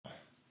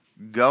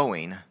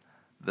going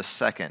the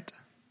second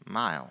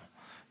mile.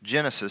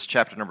 Genesis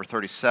chapter number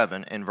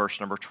 37 and verse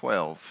number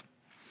 12.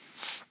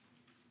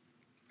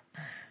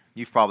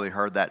 You've probably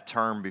heard that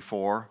term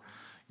before,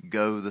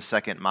 go the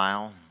second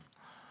mile.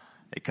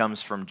 It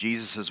comes from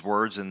Jesus'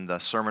 words in the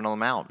Sermon on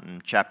the Mount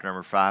in chapter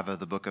number 5 of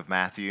the book of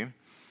Matthew.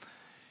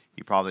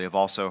 You probably have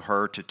also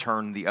heard to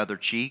turn the other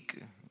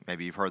cheek.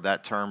 Maybe you've heard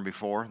that term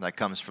before. That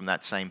comes from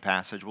that same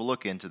passage. We'll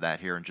look into that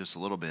here in just a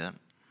little bit.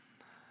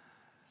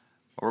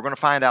 We're going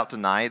to find out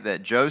tonight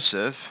that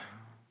Joseph,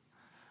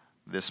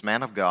 this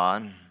man of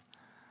God,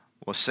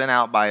 was sent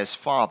out by his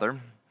father,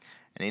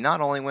 and he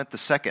not only went the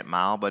second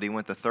mile, but he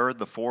went the third,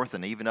 the fourth,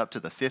 and even up to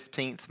the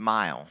 15th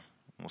mile.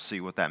 We'll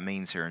see what that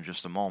means here in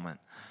just a moment.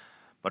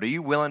 But are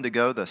you willing to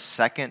go the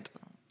second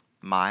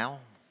mile?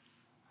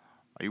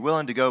 Are you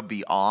willing to go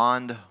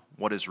beyond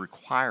what is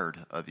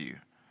required of you?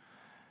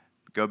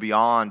 Go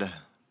beyond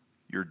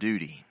your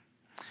duty.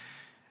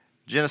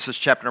 Genesis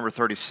chapter number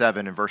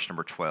 37 and verse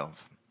number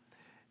 12.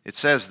 It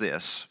says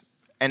this,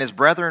 "And his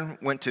brethren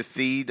went to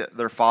feed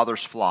their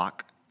father's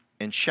flock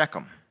in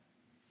Shechem.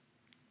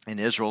 And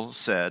Israel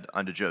said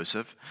unto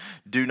Joseph,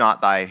 Do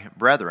not thy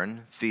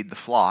brethren feed the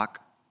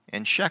flock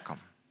in Shechem?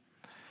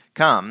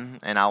 Come,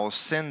 and I will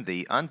send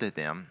thee unto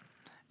them.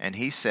 And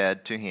he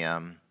said to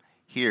him,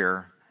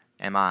 Here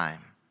am I."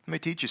 Let me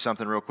teach you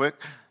something real quick.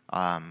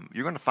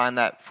 You're going to find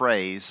that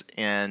phrase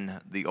in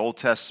the Old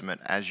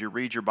Testament. As you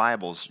read your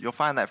Bibles, you'll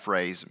find that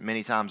phrase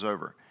many times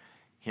over.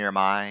 Here am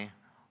I,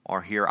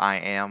 or here I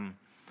am.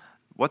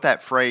 What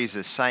that phrase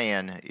is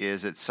saying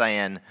is it's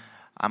saying,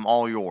 I'm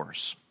all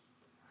yours.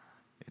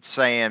 It's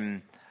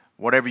saying,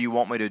 whatever you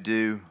want me to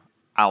do,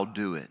 I'll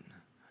do it.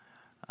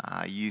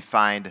 You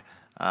find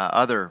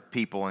other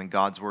people in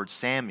God's Word.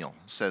 Samuel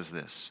says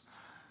this.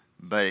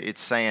 But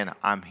it's saying,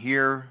 I'm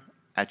here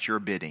at your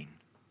bidding.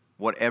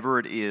 Whatever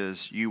it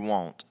is you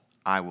want,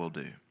 I will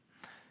do.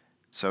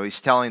 So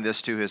he's telling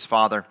this to his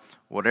father,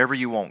 whatever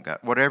you want, God,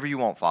 whatever you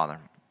want, Father,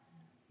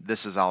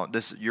 this is all.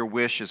 Your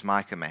wish is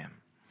my command.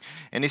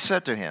 And he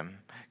said to him,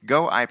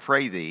 Go, I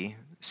pray thee,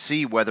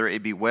 see whether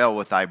it be well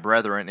with thy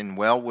brethren and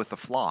well with the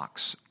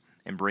flocks,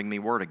 and bring me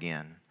word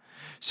again.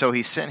 So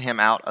he sent him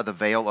out of the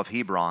vale of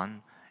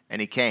Hebron,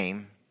 and he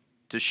came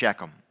to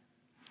Shechem.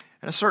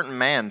 And a certain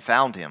man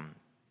found him,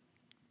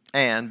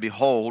 and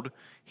behold,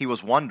 he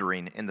was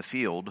wandering in the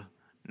field.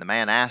 And the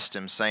man asked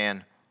him,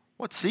 saying,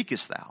 What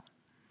seekest thou?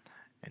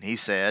 And he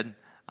said,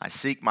 I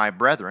seek my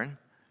brethren.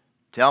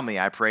 Tell me,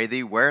 I pray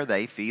thee, where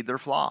they feed their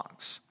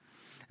flocks.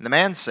 And the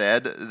man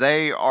said,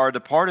 They are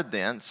departed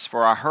thence,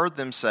 for I heard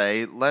them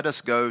say, Let us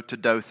go to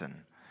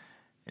Dothan.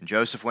 And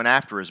Joseph went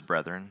after his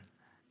brethren,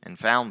 and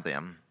found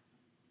them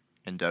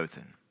in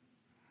Dothan.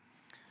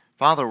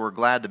 Father, we're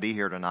glad to be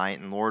here tonight,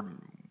 and Lord,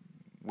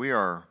 we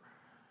are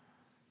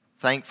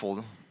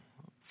thankful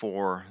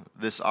for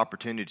this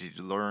opportunity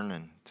to learn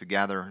and to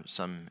gather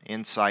some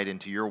insight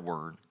into your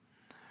word.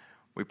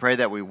 We pray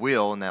that we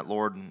will, and that,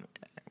 Lord,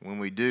 when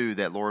we do,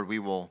 that, Lord, we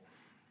will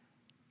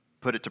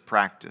put it to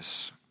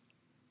practice.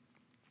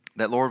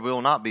 That, Lord, we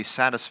will not be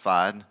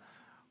satisfied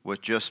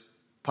with just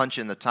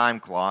punching the time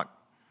clock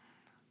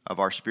of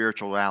our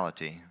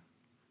spirituality,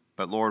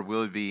 but, Lord,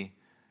 we'll be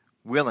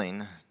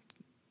willing,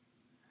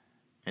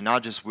 and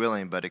not just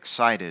willing, but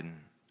excited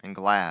and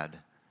glad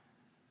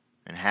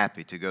and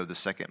happy to go the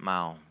second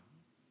mile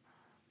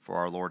for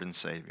our Lord and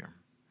Savior.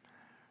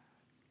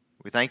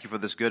 We thank you for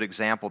this good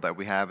example that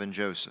we have in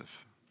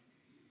Joseph,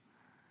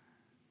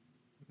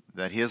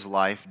 that his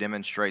life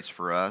demonstrates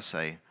for us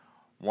a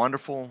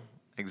wonderful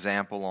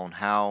example on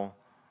how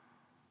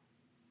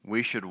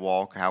we should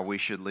walk, how we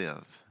should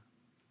live.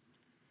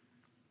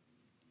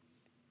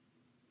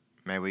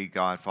 May we,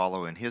 God,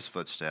 follow in his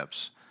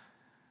footsteps,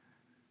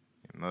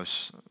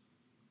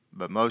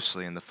 but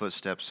mostly in the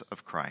footsteps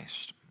of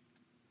Christ.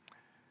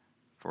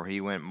 For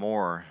he went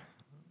more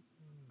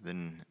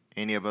than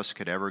any of us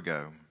could ever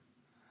go.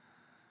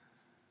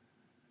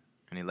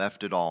 And he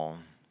left it all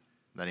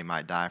that he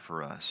might die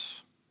for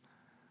us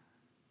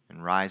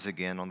and rise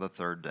again on the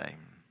third day.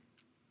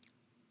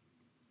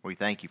 We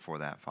thank you for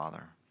that,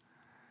 Father.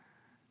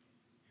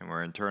 And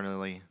we're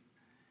eternally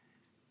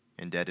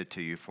indebted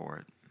to you for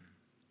it.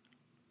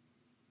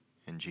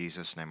 In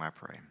Jesus' name I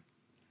pray.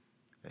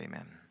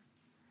 Amen.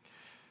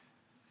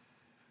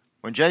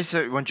 When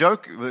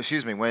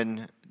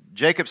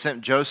Jacob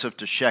sent Joseph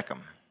to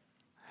Shechem,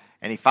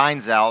 and he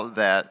finds out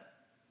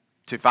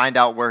to find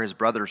out where his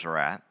brothers are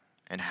at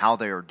and how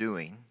they are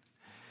doing,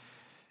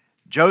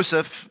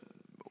 Joseph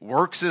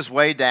works his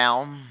way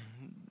down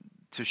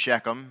to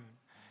Shechem,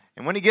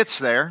 and when he gets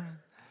there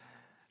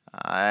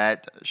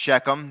at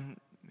Shechem,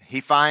 he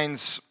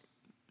finds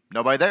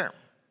nobody there.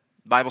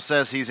 The Bible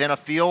says he's in a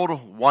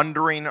field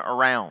wandering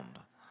around.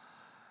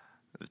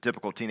 The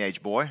typical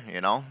teenage boy,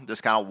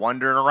 just kind of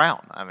wandering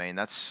around. I mean,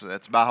 that's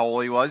about how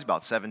old he was,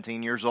 about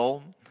 17 years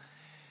old.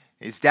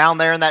 He's down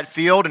there in that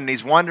field and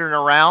he's wandering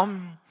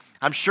around.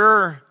 I'm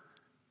sure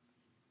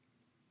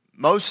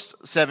most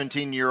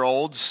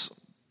 17-year-olds,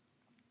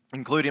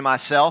 including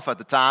myself at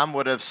the time,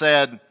 would have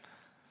said,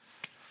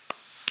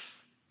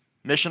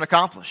 Mission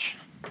accomplished.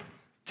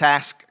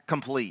 Task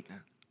complete.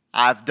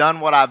 I've done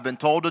what I've been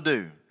told to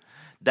do.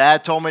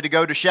 Dad told me to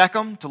go to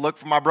Shechem to look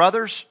for my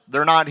brothers.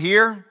 They're not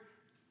here.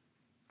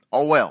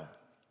 Oh well.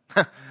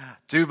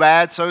 Too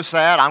bad, so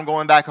sad. I'm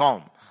going back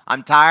home.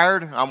 I'm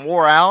tired. I'm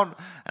wore out.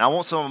 And I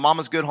want some of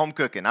Mama's good home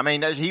cooking. I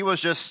mean, he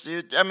was just,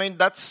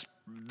 that's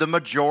the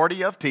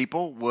majority of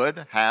people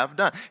would have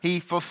done. He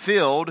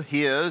fulfilled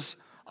his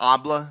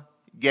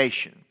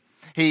obligation.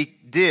 He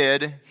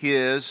did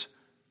his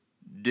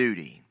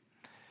duty.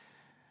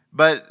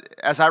 But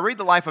as I read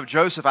the life of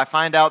Joseph, I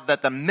find out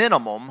that the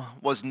minimum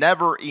was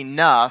never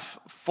enough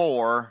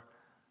for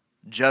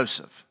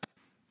Joseph.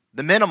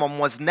 The minimum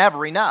was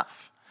never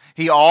enough.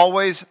 He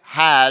always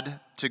had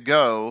to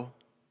go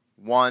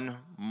one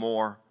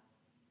more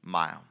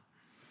mile.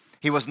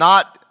 He was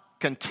not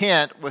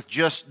content with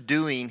just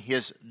doing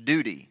his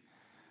duty,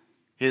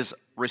 his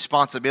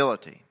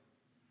responsibility.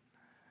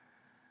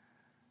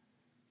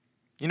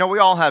 You know, we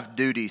all have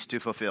duties to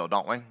fulfill,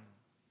 don't we?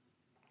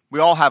 We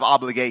all have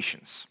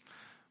obligations.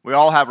 We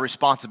all have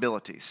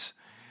responsibilities.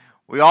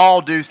 We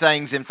all do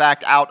things, in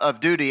fact, out of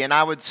duty. And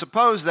I would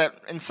suppose that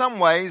in some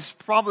ways,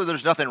 probably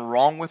there's nothing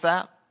wrong with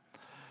that.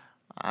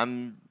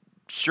 I'm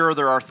sure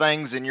there are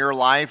things in your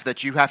life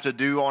that you have to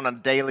do on a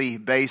daily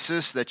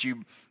basis that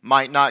you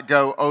might not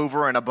go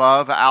over and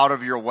above, out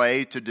of your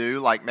way to do,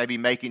 like maybe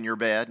making your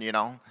bed, you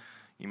know.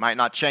 You might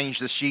not change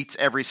the sheets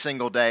every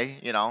single day,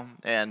 you know,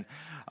 and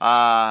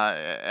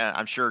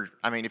I'm sure,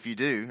 if you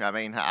do,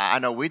 I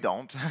know we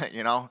don't,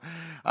 you know.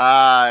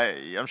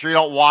 I'm sure you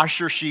don't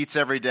wash your sheets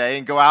every day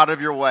and go out of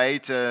your way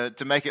to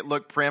make it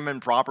look prim and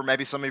proper.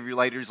 Maybe some of you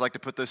ladies like to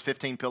put those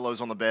 15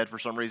 pillows on the bed for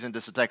some reason,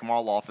 just to take them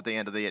all off at the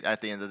end of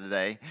the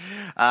day.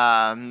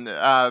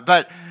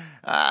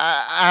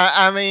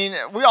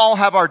 We all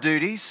have our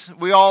duties.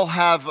 We all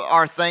have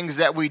our things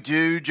that we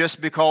do just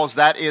because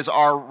that is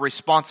our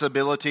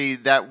responsibility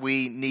that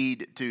we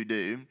need to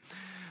do.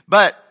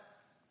 But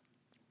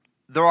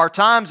there are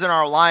times in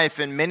our life,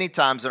 and many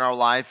times in our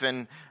life,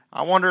 and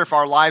I wonder if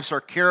our lives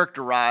are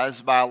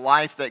characterized by a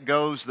life that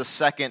goes the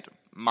second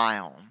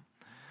mile.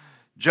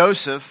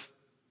 Joseph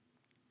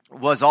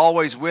was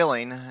always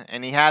willing,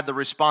 and he had the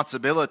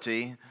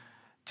responsibility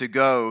to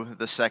go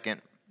the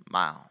second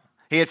mile.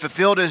 He had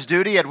fulfilled his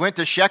duty, he had went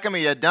to Shechem,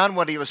 he had done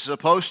what he was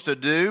supposed to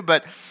do,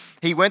 but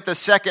he went the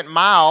second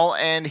mile,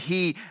 and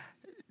he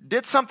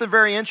did something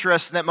very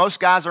interesting that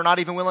most guys are not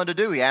even willing to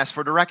do. He asked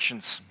for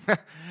directions.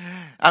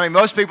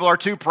 Most people are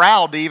too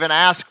proud to even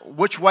ask,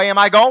 which way am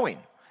I going?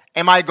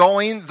 Am I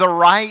going the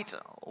right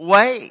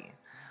way?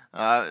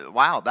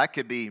 Wow, that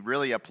could be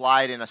really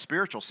applied in a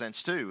spiritual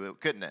sense too,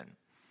 couldn't it?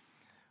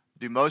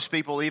 Do most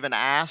people even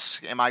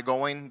ask, am I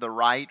going the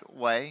right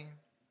way?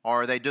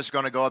 Or are they just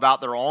going to go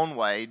about their own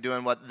way,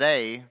 doing what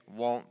they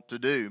want to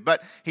do?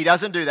 But he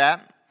doesn't do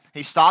that.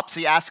 He stops,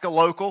 he asks a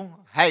local,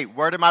 hey,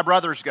 where did my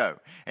brothers go?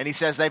 And he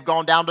says they've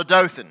gone down to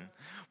Dothan.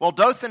 Well,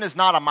 Dothan is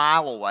not a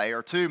mile away,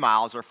 or 2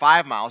 miles, or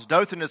 5 miles.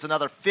 Dothan is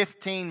another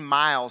 15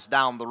 miles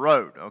down the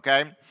road,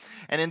 okay?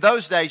 And in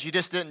those days, you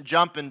just didn't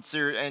jump in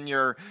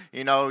your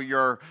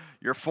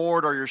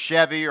Ford or your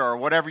Chevy or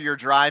whatever you're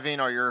driving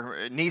or your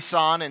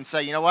Nissan and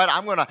say, you know what,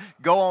 I'm going to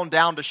go on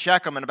down to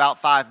Shechem in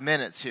about 5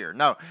 minutes here.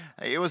 No,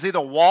 it was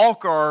either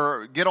walk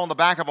or get on the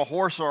back of a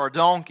horse or a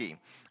donkey.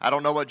 I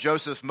don't know what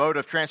Joseph's mode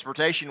of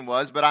transportation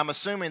was, but I'm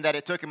assuming that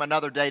it took him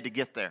another day to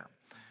get there.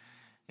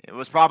 It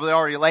was probably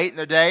already late in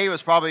the day. It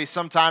was probably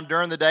sometime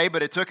during the day,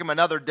 but it took him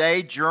another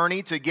day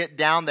journey to get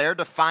down there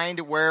to find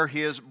where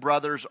his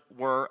brothers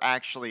were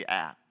actually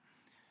at.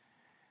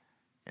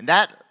 And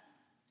that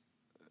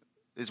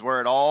is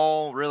where it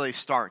all really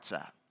starts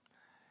at.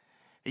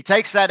 He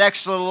takes that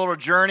extra little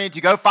journey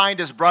to go find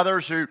his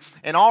brothers who,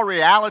 in all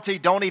reality,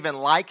 don't even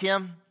like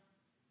him.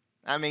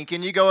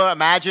 Can you go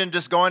imagine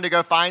just going to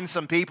go find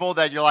some people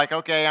that you're like,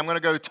 okay, I'm going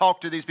to go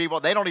talk to these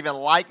people. They don't even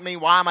like me.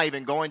 Why am I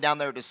even going down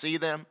there to see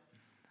them?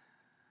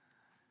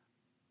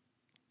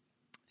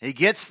 He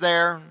gets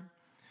there,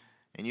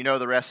 and you know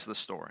the rest of the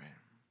story.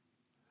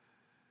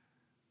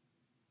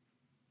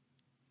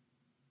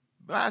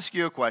 But I ask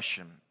you a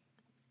question.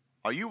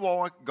 Are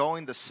you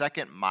going the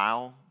second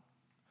mile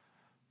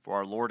for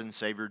our Lord and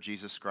Savior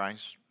Jesus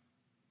Christ?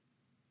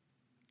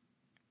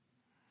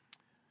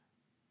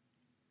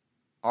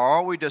 Or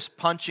are we just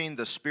punching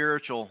the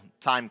spiritual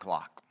time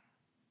clock?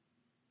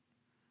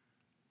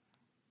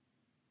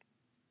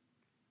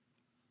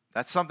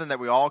 That's something that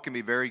we all can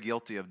be very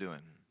guilty of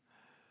doing.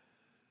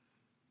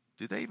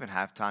 Do they even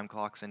have time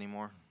clocks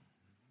anymore?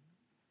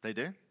 They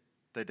do?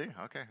 They do?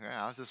 Okay.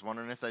 Yeah, I was just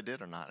wondering if they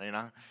did or not. You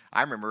know,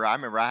 I remember I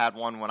had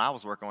one when I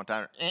was working one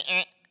time.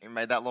 It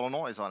made that little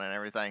noise on it and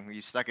everything.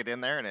 You stuck it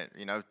in there and it,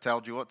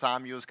 told you what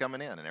time you was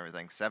coming in and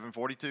everything.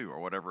 7:42 or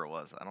whatever it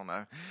was. I don't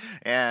know.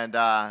 And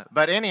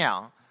but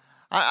anyhow,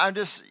 I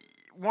just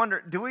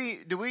wonder, do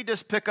we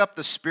just pick up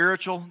the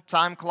spiritual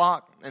time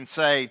clock and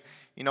say,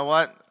 you know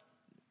what?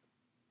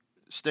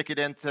 Stick it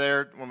in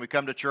there when we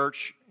come to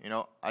church.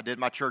 I did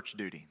my church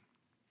duty.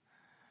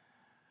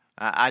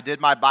 I did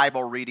my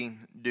Bible reading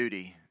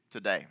duty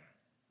today.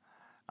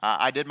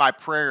 I did my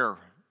prayer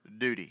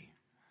duty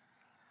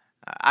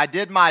I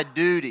did my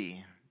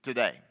duty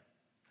today.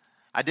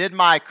 I did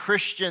my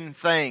Christian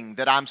thing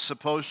that I'm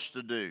supposed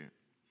to do.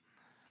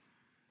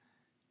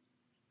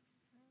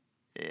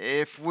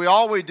 If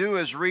all we do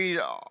is read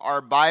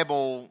our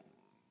Bible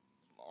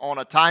on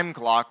a time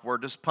clock, we're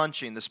just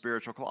punching the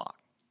spiritual clock.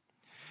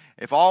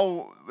 If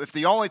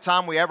the only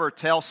time we ever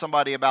tell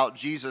somebody about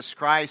Jesus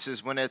Christ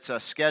is when it's a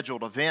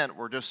scheduled event,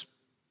 we're just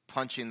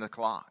punching the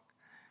clock.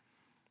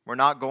 We're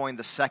not going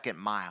the second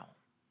mile.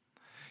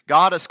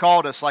 God has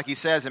called us, like He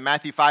says in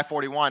Matthew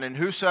 5:41, and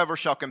whosoever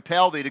shall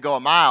compel thee to go a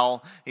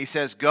mile, He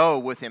says, go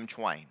with him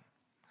twain.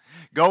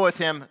 Go with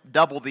him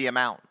double the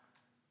amount,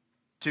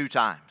 2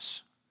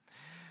 times.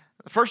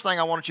 The first thing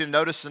I want you to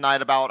notice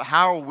tonight about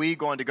how are we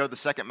going to go the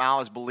second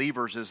mile as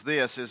believers is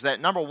this, is that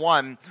number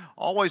one,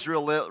 always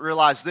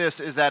realize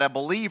this, is that a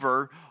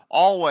believer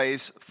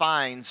always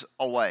finds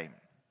a way.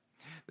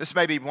 This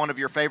may be one of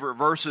your favorite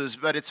verses,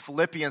 but it's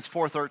Philippians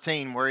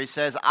 4:13 where he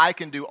says, I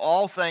can do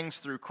all things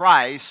through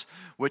Christ,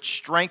 which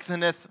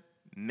strengtheneth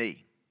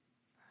me.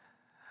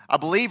 A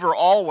believer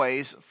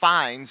always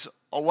finds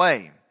a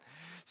way.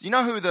 So you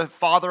know who the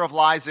father of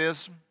lies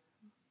is?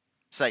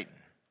 Satan.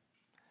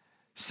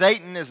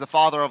 Satan is the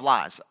father of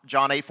lies.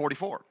 John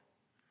 8:44.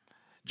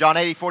 John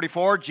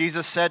 8:44,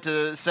 Jesus said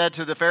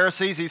to the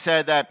Pharisees, he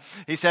said that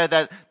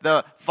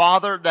the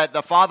father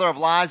of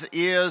lies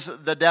is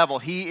the devil.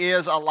 He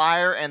is a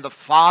liar and the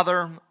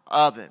father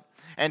of it.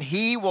 And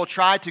he will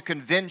try to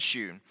convince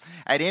you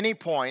at any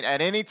point,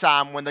 at any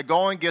time, when the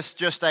going gets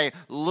just a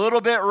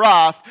little bit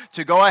rough,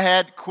 to go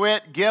ahead,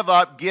 quit, give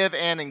up, give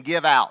in, and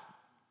give out.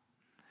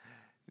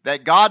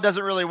 That God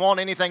doesn't really want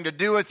anything to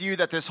do with you,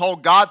 that this whole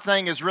God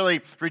thing is really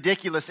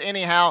ridiculous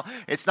anyhow.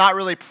 It's not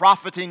really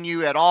profiting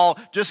you at all.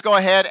 Just go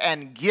ahead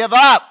and give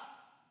up.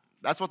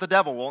 That's what the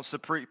devil wants to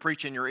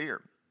preach in your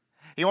ear.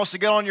 He wants to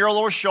get on your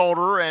little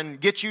shoulder and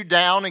get you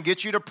down and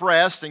get you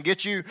depressed and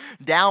get you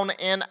down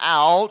and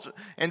out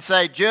and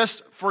say,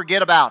 just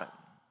forget about it.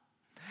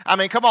 I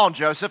mean, come on,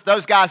 Joseph.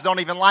 Those guys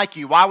don't even like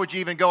you. Why would you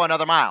even go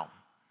another mile?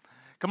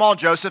 Come on,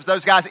 Joseph,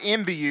 those guys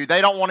envy you. They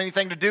don't want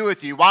anything to do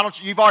with you. Why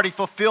don't you? You've already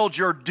fulfilled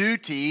your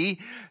duty,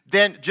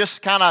 then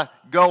just kind of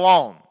go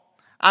on.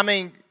 I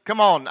mean,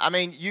 come on. I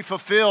mean, you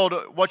fulfilled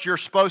what you're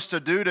supposed to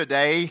do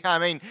today. I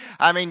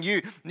mean,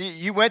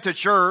 you went to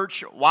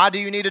church. Why do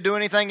you need to do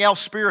anything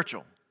else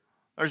spiritual?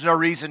 There's no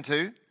reason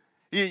to.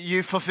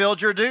 You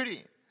fulfilled your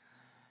duty.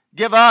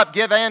 Give up,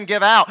 give in,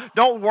 give out.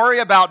 Don't worry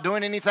about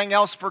doing anything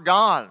else for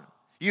God.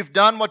 You've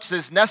done what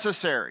is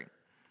necessary.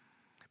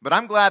 But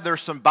I'm glad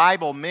there's some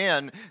Bible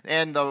men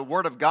and the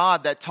Word of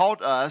God that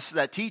taught us,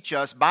 that teach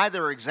us by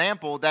their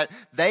example that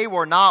they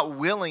were not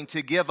willing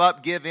to give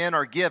up, give in,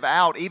 or give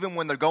out even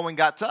when the going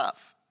got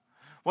tough.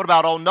 What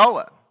about old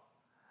Noah?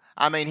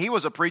 I mean, he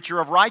was a preacher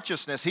of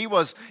righteousness.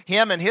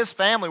 Him and his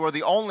family were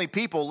the only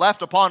people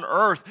left upon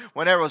earth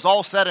when it was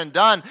all said and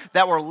done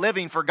that were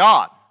living for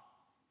God.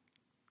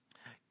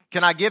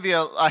 Can I give you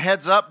a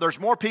heads up? There's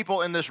more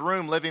people in this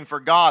room living for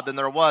God than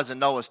there was in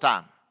Noah's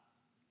time.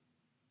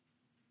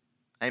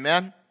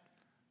 Amen?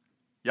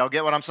 Y'all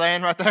get what I'm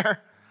saying right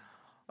there?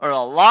 There are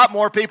a lot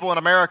more people in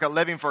America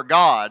living for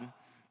God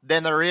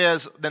than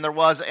there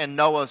was in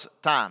Noah's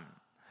time.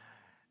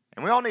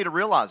 And we all need to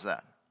realize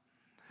that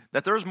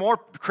there's more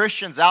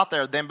Christians out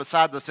there than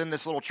besides us in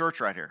this little church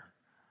right here.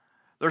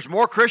 There's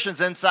more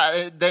Christians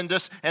inside than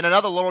just in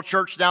another little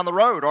church down the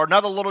road or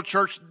another little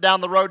church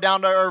down the road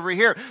down over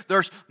here.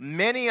 There's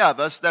many of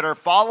us that are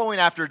following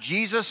after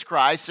Jesus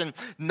Christ, and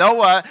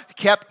Noah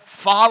kept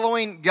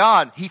following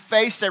God. He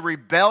faced a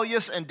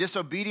rebellious and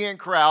disobedient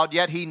crowd,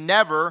 yet he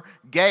never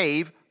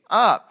gave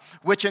up,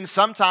 which in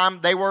some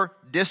time they were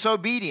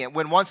disobedient.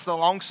 When once the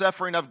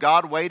long-suffering of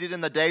God waited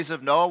in the days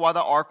of Noah while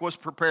the ark was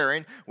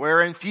preparing,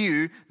 wherein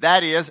few,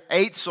 that is,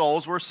 8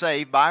 souls were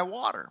saved by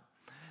water.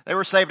 They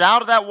were saved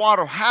out of that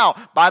water. How?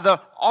 By the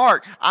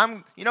ark.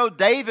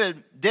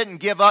 David didn't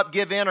give up,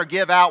 give in, or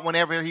give out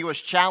whenever he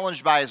was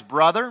challenged by his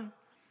brother,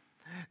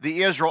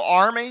 the Israel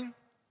army,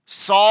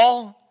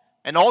 Saul,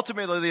 and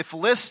ultimately the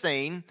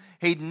Philistine.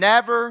 He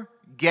never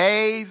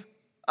gave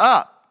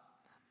up.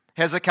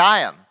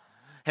 Hezekiah,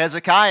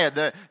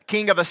 the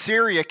king of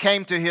Assyria,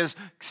 came to his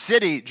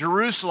city,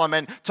 Jerusalem,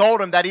 and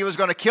told him that he was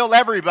going to kill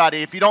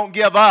everybody if you don't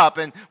give up.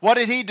 And what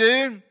did he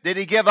do? Did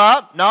he give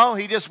up? No,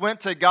 he just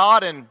went to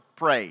God and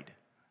prayed.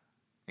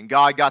 And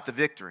God got the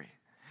victory.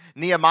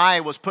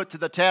 Nehemiah was put to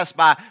the test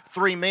by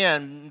 3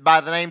 men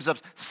by the names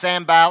of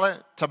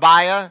Sanballat,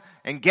 Tobiah,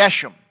 and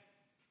Geshem.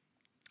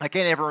 I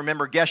can't ever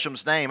remember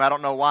Geshem's name. I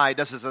don't know why. It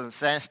doesn't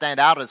stand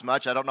out as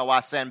much. I don't know why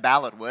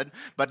Sanballat would.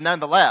 But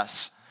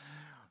nonetheless,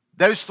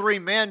 those 3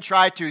 men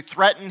tried to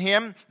threaten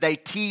him. They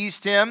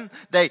teased him.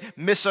 They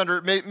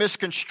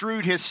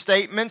misconstrued his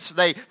statements.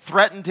 They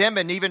threatened him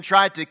and even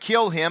tried to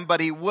kill him, but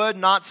he would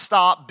not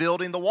stop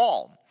building the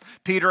wall.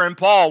 Peter and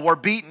Paul were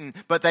beaten,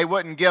 but they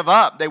wouldn't give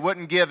up. They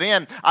wouldn't give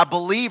in. A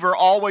believer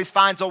always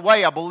finds a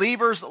way. A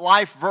believer's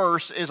life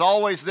verse is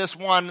always this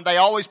one. They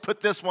always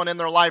put this one in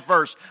their life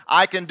verse.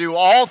 I can do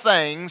all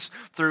things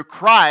through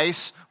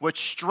Christ, which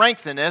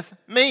strengtheneth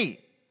me.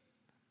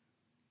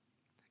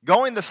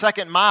 Going the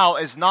second mile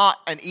is not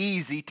an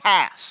easy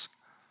task.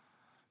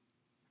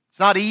 It's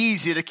not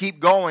easy to keep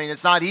going.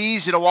 It's not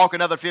easy to walk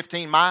another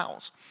 15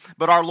 miles.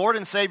 But our Lord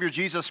and Savior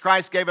Jesus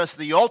Christ gave us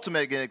the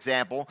ultimate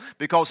example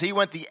because He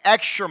went the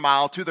extra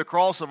mile to the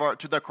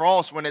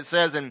cross when it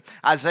says in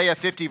Isaiah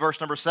 50 verse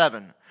number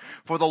 7,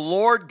 "For the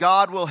Lord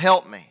God will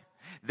help me,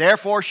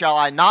 therefore shall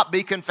I not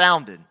be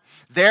confounded.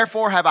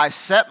 Therefore have I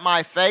set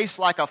my face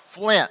like a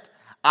flint.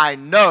 I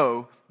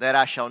know that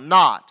I shall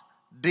not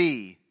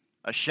be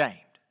ashamed."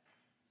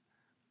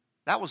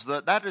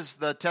 That is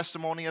the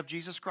testimony of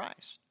Jesus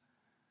Christ.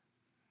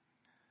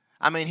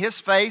 I mean, His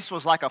face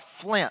was like a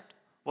flint,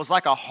 was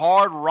like a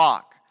hard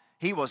rock.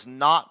 He was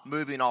not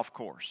moving off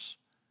course.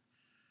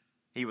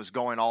 He was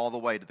going all the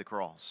way to the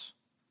cross.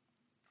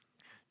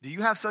 Do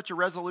you have such a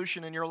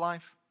resolution in your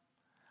life?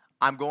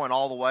 I'm going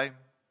all the way.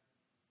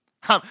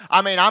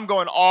 I'm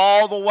going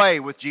all the way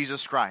with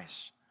Jesus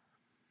Christ.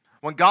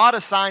 When God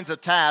assigns a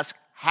task,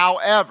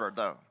 however,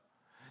 though,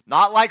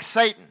 not like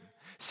Satan.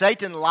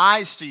 Satan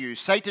lies to you.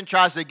 Satan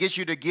tries to get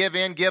you to give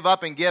in, give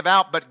up, and give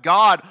out. But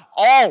God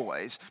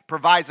always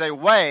provides a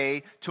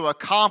way to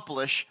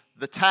accomplish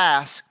the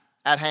task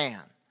at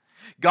hand.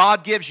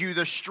 God gives you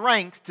the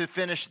strength to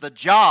finish the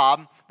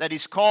job that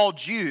He's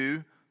called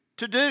you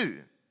to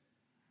do.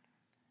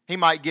 He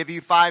might give you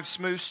 5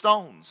 smooth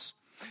stones.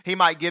 He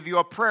might give you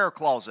a prayer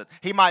closet.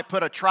 He might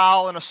put a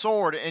trowel and a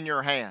sword in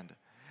your hand.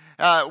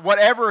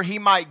 Whatever He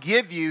might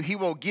give you, He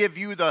will give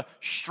you the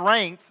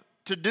strength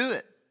to do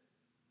it.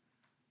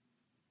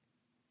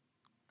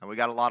 And we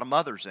got a lot of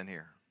mothers in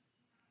here.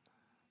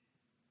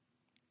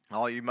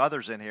 All you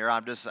mothers in here,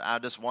 I'm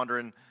just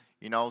wondering,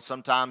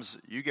 sometimes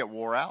you get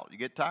wore out, you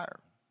get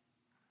tired.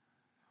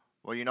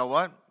 Well, you know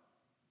what?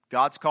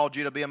 God's called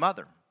you to be a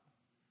mother.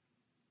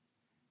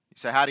 You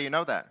say, how do you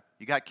know that?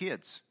 You got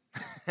kids.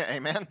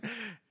 Amen.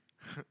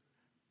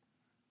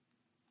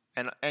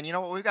 And you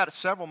know what? We've got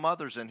several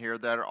mothers in here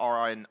that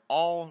are in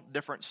all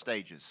different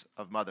stages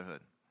of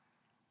motherhood.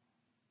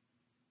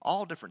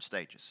 All different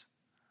stages.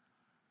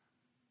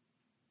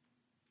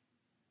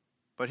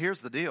 But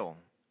here's the deal,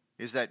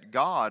 is that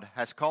God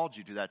has called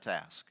you to that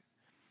task.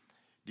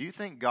 Do you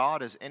think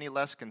God is any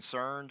less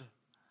concerned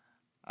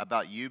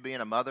about you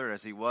being a mother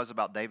as He was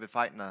about David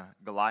fighting a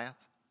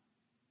Goliath?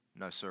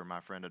 No, sir,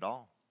 my friend, at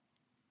all.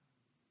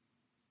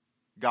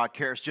 God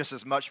cares just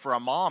as much for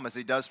a mom as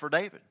He does for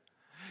David.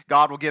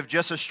 God will give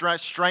just as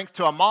strength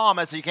to a mom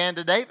as He can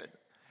to David.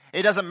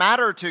 It doesn't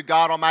matter to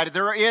God Almighty.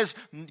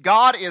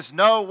 God is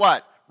no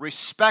what?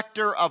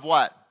 Respecter of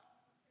what?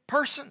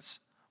 Persons.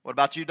 What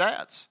about you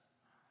dads?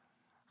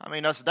 I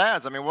mean, us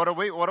dads. I mean, what are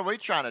we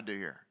trying to do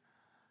here?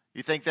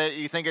 You think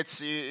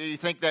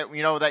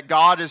that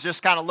God is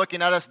just kind of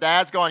looking at us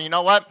dads, going, you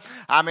know what?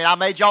 I mean, I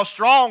made y'all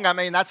strong. I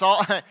mean, that's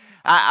all.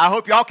 I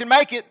hope y'all can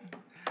make it.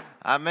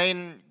 I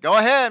mean, go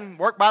ahead,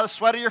 work by the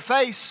sweat of your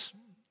face,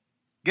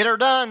 get her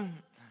done.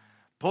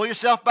 Pull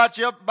yourself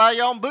by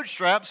your own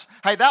bootstraps.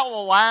 Hey, that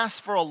will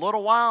last for a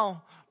little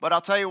while, but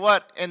I'll tell you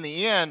what. In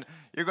the end,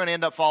 you're going to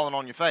end up falling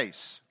on your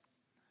face,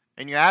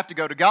 and you have to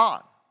go to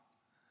God.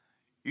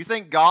 You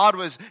think God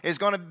is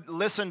going to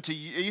listen to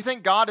you? You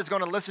think God is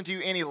going to listen to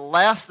you any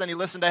less than He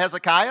listened to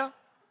Hezekiah?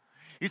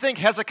 You think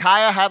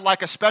Hezekiah had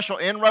like a special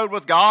inroad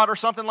with God or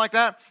something like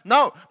that?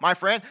 No, my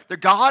friend. The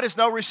God is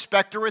no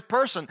respecter with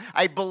person.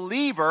 A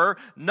believer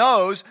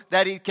knows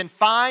that he can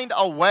find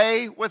a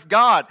way with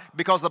God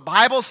because the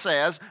Bible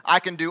says, I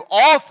can do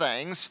all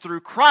things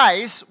through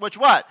Christ, which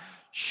what?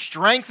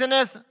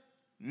 Strengtheneth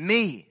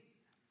me.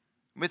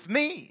 With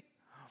me.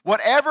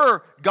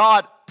 Whatever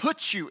God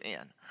puts you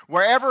in,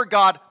 wherever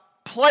God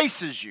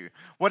places you,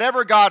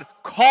 whatever God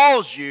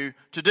calls you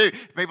to do.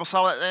 People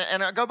saw that,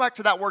 and I go back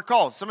to that word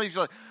call. Some of you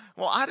say,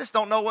 well, I just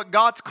don't know what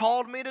God's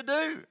called me to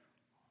do.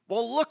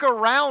 Well, look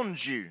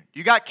around you.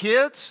 You got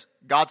kids?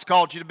 God's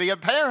called you to be a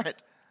parent.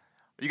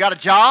 You got a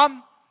job?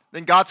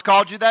 Then God's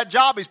called you that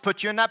job. He's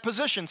put you in that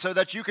position so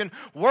that you can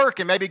work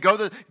and maybe go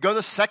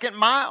the second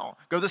mile.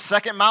 Go the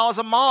second mile as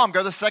a mom.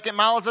 Go the second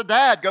mile as a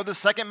dad. Go the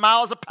second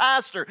mile as a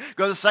pastor.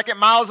 Go the second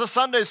mile as a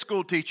Sunday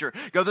school teacher.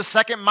 Go the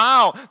second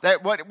mile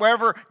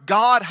wherever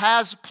God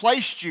has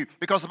placed you.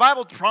 Because the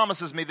Bible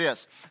promises me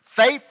this.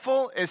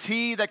 Faithful is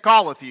He that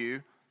calleth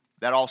you,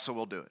 that also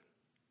will do it.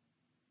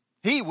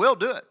 He will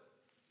do it.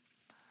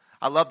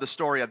 I love the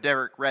story of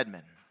Derek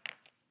Redmond.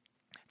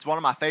 It's one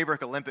of my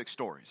favorite Olympic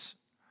stories.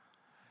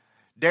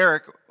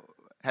 Derek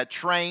had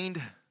trained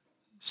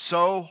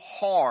so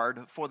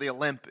hard for the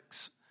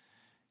Olympics,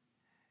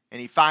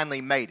 and he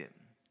finally made it.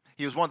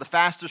 He was one of the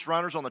fastest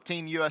runners on the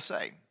Team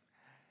USA.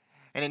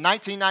 And in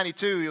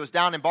 1992, he was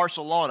down in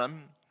Barcelona,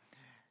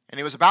 and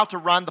he was about to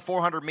run the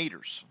 400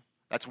 meters.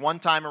 That's one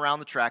time around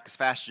the track as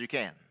fast as you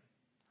can.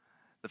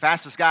 The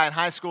fastest guy in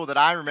high school that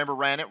I remember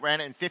ran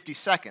it in 50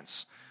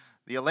 seconds.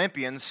 The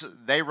Olympians,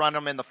 they run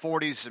them in the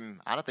 40s, and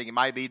I don't think it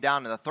might be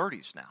down in the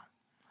 30s now.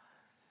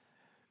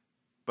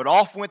 But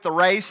off went the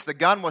race. The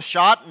gun was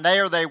shot, and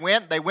there they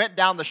went. They went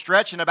down the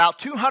stretch, and about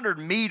 200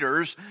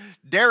 meters,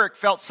 Derek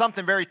felt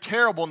something very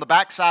terrible in the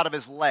backside of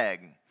his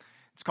leg.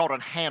 It's called a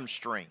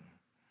hamstring.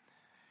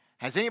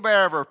 Has anybody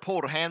ever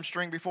pulled a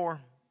hamstring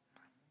before?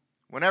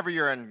 Whenever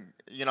you're in,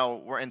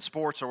 we're in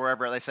sports or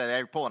wherever, they say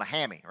they're pulling a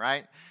hammy,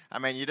 right? I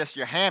mean,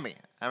 your hammy.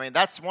 I mean,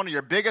 that's one of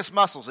your biggest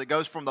muscles. It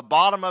goes from the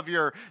bottom of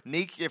your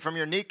knee, from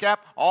your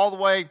kneecap, all the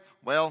way,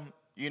 well,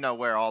 you know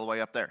where, all the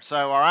way up there.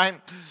 So, all right,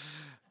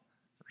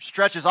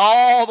 stretches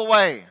all the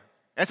way.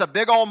 It's a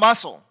big old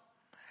muscle.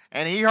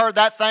 And he heard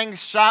that thing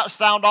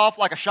sound off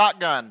like a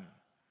shotgun,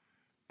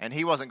 and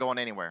he wasn't going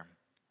anywhere.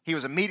 He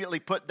was immediately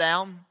put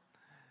down.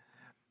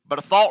 But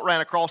a thought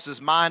ran across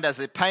his mind as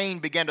the pain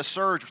began to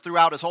surge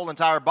throughout his whole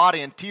entire body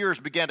and tears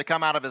began to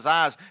come out of his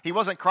eyes. He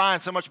wasn't crying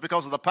so much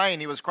because of the pain.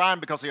 He was crying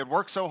because he had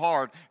worked so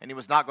hard and he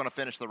was not going to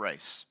finish the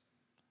race.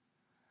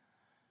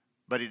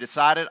 But he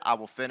decided, I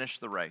will finish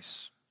the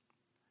race.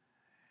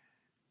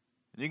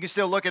 You can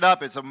still look it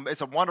up. It's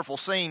a wonderful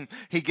scene.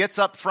 He gets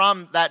up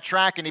from that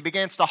track and he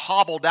begins to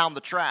hobble down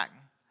the track.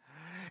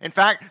 In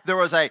fact, there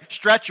was a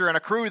stretcher and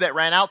a crew that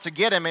ran out to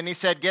get him, and he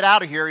said, get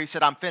out of here. He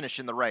said, I'm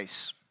finishing the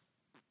race.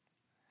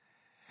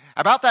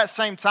 About that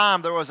same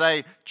time, there was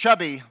a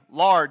chubby,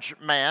 large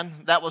man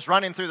that was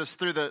running through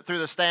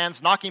the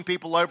stands, knocking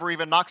people over,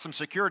 even knocked some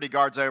security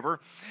guards over.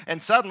 And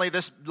suddenly,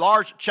 this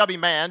large, chubby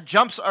man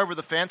jumps over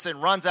the fence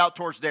and runs out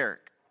towards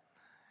Derek.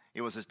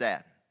 It was his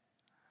dad.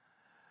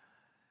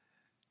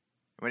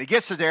 When he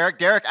gets to Derek,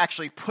 Derek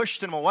actually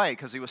pushed him away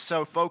because he was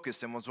so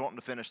focused and was wanting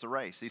to finish the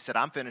race. He said,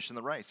 I'm finishing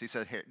the race. He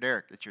said, here,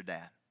 Derek, it's your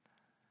dad.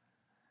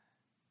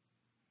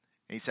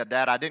 And he said,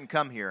 Dad, I didn't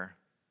come here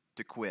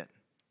to quit.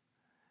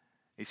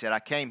 He said, I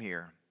came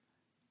here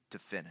to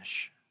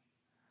finish.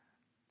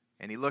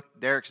 And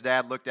Derek's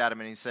dad looked at him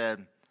and he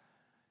said,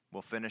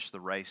 we'll finish the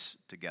race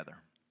together.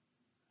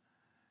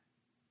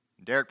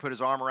 And Derek put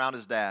his arm around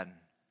his dad,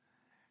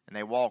 and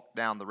they walked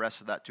down the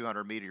rest of that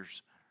 200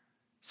 meters.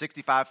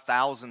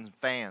 65,000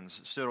 fans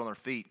stood on their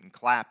feet and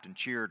clapped and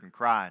cheered and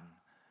cried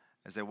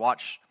as they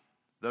watched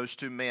those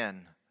two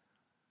men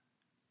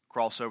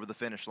cross over the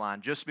finish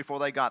line. Just before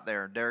they got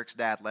there, Derek's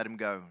dad let him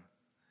go,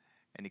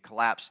 and he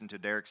collapsed into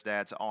Derek's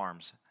dad's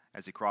arms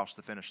as he crossed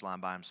the finish line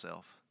by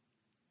himself.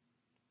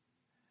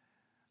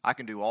 I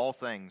can do all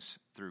things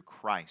through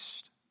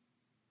Christ.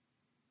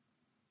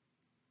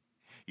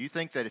 You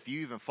think that if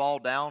you even fall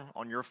down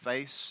on your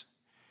face,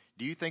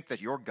 do you think that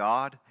your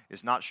God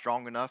is not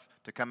strong enough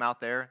to come out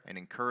there and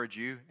encourage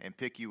you and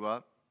pick you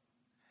up?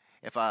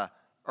 If an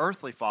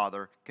earthly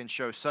father can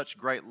show such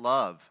great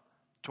love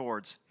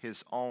towards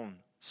his own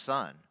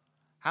son,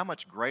 how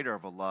much greater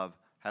of a love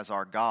has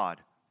our God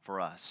for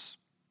us?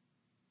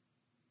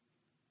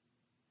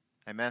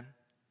 Amen?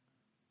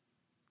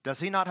 Does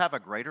he not have a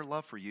greater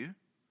love for you?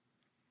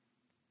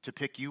 To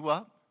pick you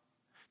up,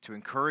 to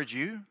encourage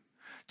you,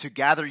 to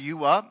gather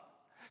you up,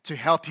 to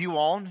help you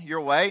on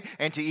your way,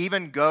 and to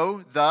even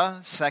go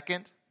the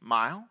second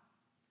mile?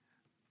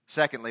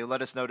 Secondly,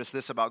 let us notice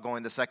this about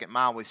going the second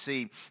mile. We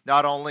see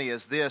not only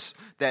is this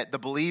that the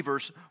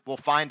believers will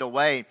find a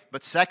way,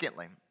 but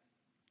secondly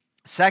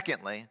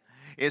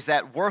is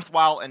that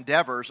worthwhile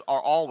endeavors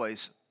are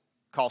always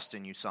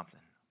costing you something.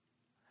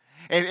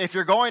 If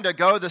you're going to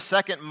go the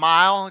second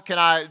mile, can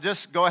I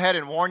just go ahead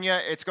and warn you,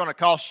 it's going to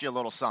cost you a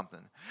little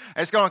something.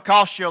 It's going to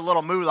cost you a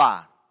little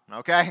moolah,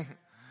 okay?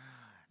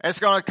 It's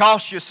going to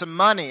cost you some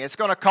money. It's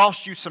going to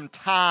cost you some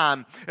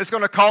time. It's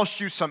going to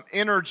cost you some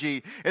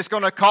energy. It's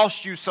going to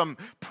cost you some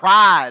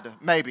pride,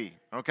 maybe,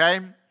 okay?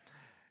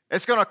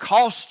 It's going to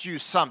cost you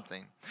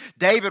something.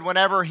 David,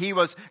 whenever he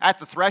was at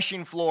the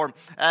threshing floor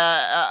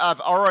of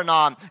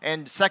Araunah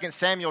in 2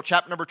 Samuel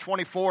chapter number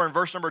 24 and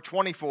verse number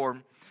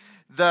 24,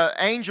 the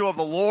angel of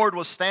the Lord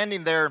was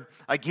standing there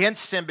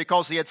against him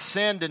because he had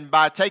sinned and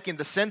by taking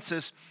the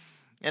census.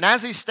 And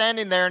as he's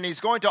standing there and he's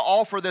going to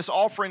offer this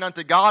offering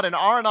unto God, and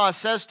Araunah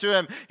says to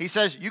him, he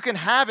says, you can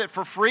have it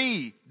for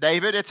free,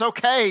 David. It's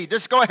okay.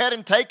 Just go ahead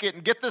and take it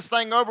and get this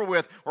thing over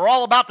with. We're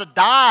all about to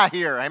die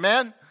here.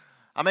 Amen?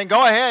 I mean,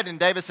 go ahead. And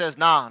David says,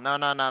 no.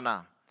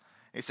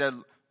 He said,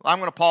 I'm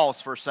going to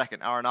pause for a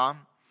second, Araunah.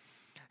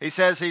 He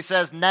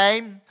says,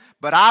 nay,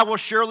 but I will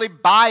surely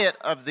buy it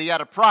of thee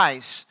at a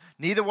price.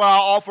 Neither will I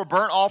offer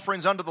burnt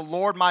offerings unto the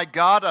Lord my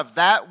God of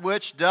that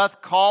which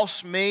doth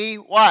cost me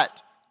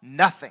what?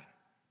 Nothing.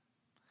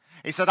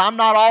 He said, I'm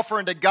not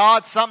offering to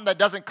God something that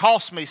doesn't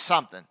cost me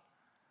something.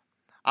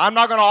 I'm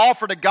not going to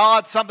offer to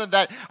God something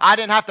that I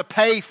didn't have to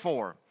pay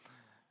for.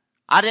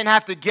 I didn't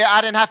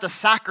have to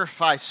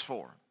sacrifice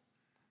for.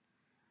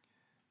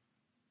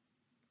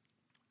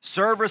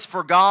 Service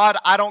for God,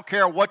 I don't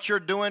care what you're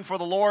doing for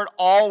the Lord,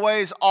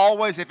 always,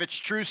 if it's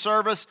true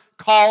service,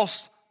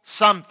 costs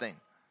something.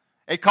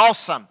 It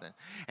costs something.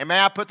 And may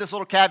I put this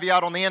little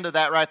caveat on the end of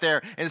that right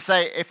there and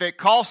say, if it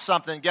costs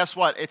something, guess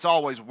what? It's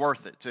always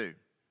worth it too.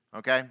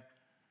 Okay?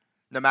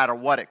 No matter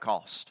what it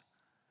cost.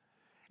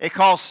 It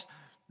cost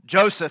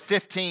Joseph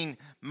 15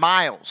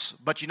 miles.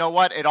 But you know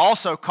what? It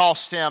also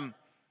cost him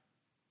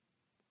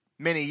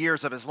many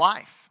years of his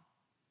life.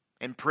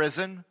 In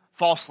prison,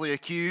 falsely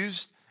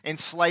accused, in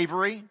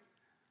slavery.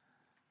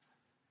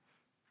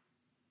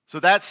 So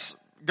that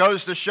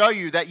goes to show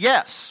you that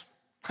yes,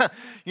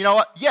 You know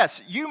what?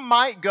 Yes, you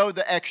might go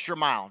the extra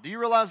mile. Do you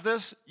realize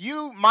this?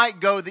 You might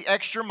go the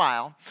extra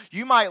mile.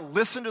 You might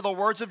listen to the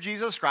words of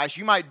Jesus Christ.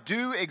 You might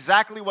do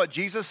exactly what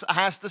Jesus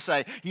has to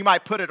say. You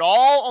might put it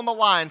all on the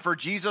line for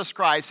Jesus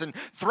Christ and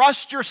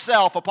thrust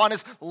yourself upon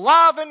His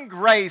love and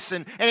grace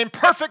and in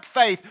perfect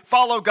faith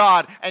follow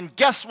God. And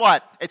guess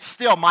what? It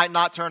still might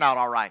not turn out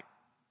all right.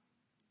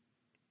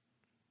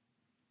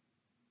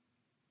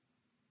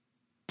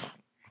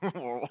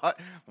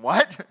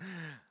 What?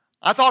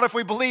 I thought if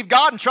we believed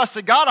God and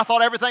trusted God, I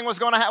thought everything was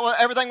going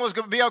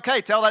to be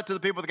okay. Tell that to the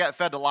people that got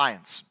fed to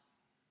lions.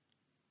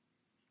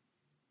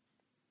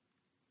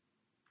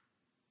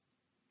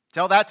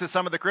 Tell that to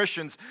some of the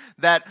Christians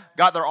that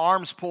got their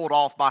arms pulled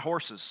off by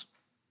horses.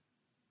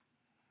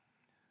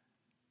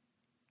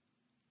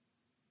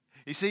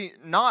 You see,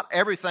 not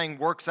everything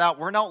works out.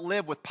 We don't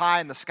live with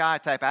pie in the sky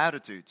type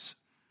attitudes.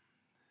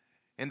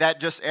 And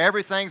that just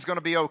everything's going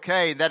to be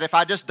okay. That if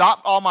I just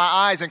dot all my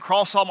I's and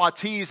cross all my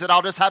T's, that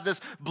I'll just have this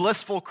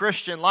blissful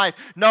Christian life.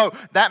 No,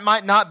 that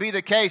might not be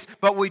the case.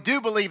 But we do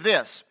believe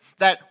this,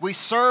 that we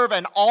serve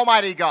an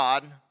almighty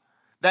God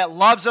that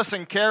loves us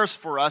and cares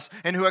for us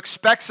and who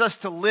expects us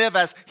to live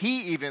as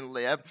He even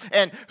lived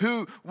and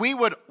who we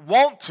would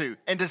want to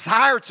and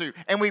desire to.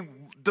 And we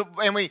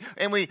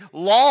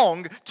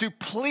long to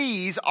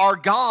please our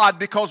God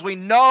because we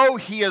know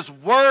He is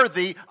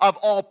worthy of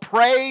all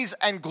praise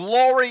and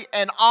glory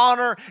and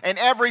honor and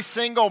every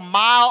single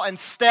mile and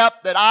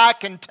step that I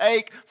can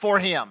take for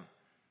Him.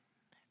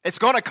 It's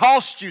going to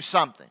cost you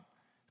something.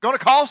 It's going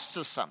to cost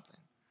us something.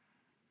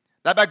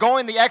 That by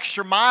going the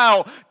extra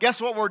mile,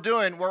 guess what we're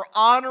doing? We're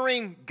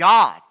honoring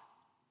God.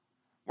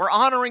 We're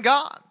honoring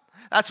God.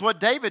 That's what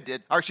David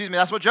did.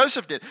 That's what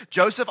Joseph did.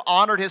 Joseph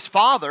honored his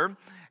father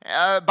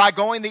by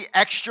going the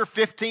extra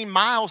 15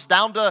 miles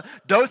down to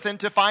Dothan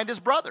to find his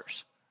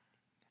brothers.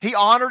 He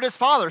honored his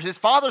father. His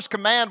father's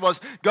command was,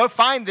 go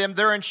find them,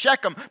 they're in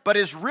Shechem. But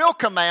his real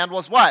command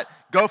was what?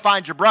 Go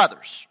find your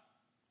brothers.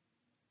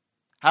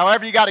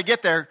 However you got to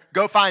get there,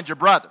 go find your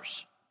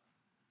brothers.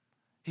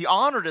 He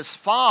honored his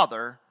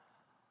father,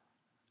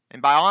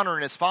 and by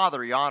honoring his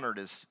father, he honored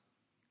his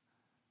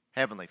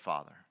heavenly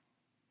Father.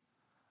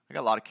 I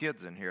got a lot of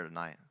kids in here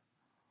tonight.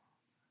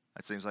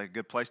 That seems like a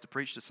good place to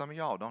preach to some of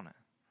y'all, don't it?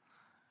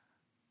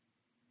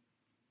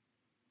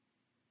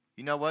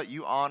 You know what?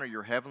 You honor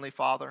your heavenly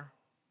Father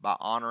by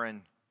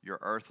honoring your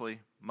earthly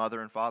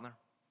mother and father.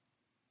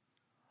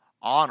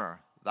 Honor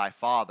thy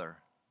father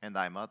and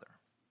thy mother.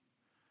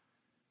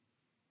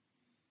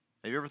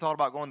 Have you ever thought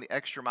about going the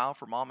extra mile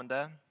for mom and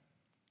dad?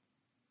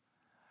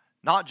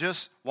 Not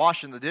just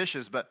washing the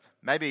dishes, but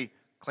maybe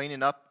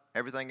cleaning up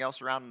everything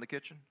else around in the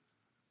kitchen.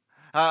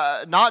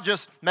 Not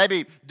just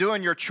maybe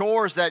doing your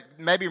chores that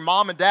maybe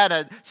mom and dad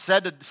had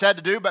said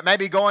to do, but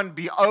maybe going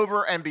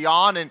over and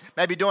beyond and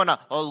maybe doing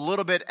a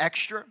little bit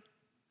extra,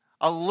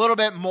 a little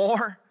bit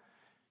more.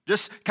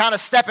 Just kind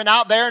of stepping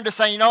out there and just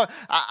saying, you know,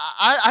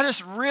 I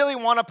just really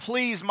want to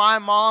please my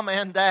mom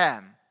and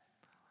dad.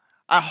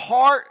 A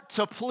heart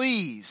to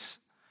please.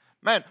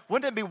 Man,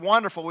 wouldn't it be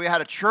wonderful if we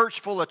had a church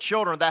full of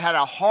children that had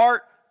a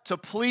heart to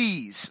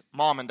please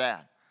mom and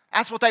dad?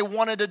 That's what they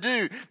wanted to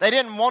do. They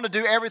didn't want to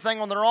do everything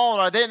on their own,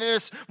 or they didn't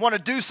just want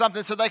to do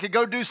something so they could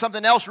go do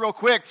something else real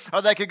quick,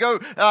 or they could go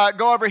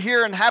over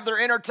here and have their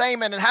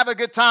entertainment and have a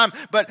good time.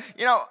 But,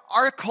 you know,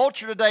 our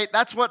culture today,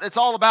 that's what it's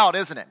all about,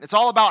 isn't it? It's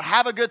all about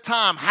have a good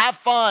time, have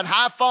fun,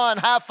 have fun,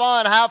 have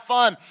fun, have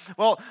fun.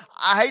 Well,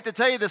 I hate to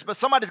tell you this, but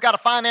somebody's got to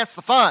finance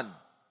the fun.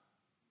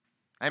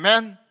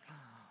 Amen?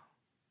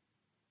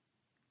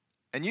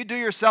 And you do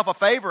yourself a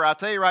favor, I'll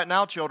tell you right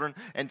now, children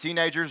and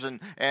teenagers and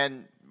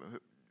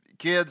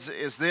kids,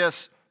 is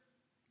that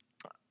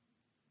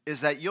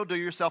you'll do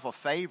yourself a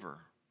favor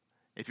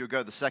if you'll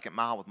go the second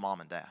mile with mom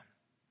and dad.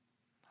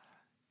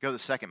 Go the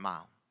second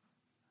mile.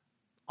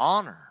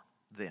 Honor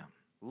them.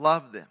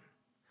 Love them.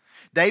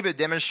 David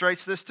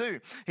demonstrates this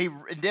too. He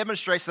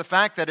demonstrates the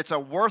fact that it's a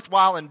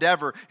worthwhile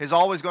endeavor is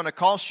always going to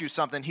cost you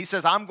something. He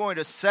says, I'm going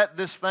to set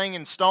this thing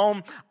in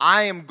stone.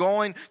 I am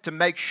going to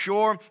make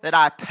sure that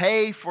I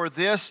pay for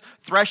this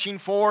threshing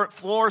floor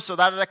so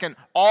that I can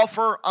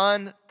offer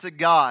unto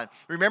God.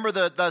 Remember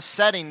the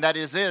setting that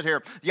is it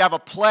here. You have a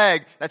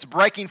plague that's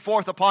breaking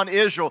forth upon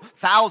Israel.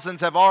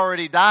 Thousands have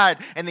already died.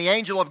 And the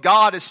angel of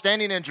God is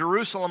standing in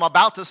Jerusalem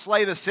about to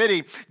slay the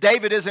city.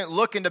 David isn't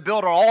looking to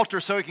build an altar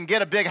so he can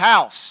get a big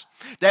house.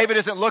 David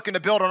isn't looking to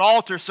build an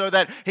altar so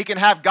that he can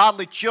have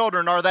godly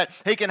children or that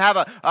he can have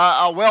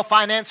a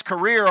well-financed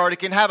career or he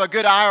can have a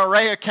good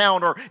IRA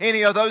account or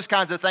any of those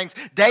kinds of things.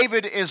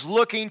 David is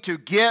looking to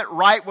get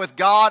right with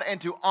God and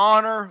to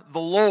honor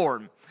the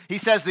Lord. He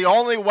says the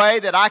only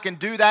way that I can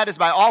do that is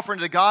by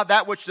offering to God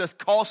that which doth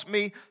cost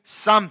me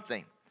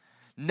something.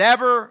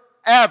 Never,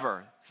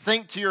 ever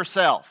think to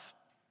yourself,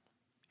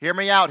 hear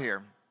me out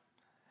here,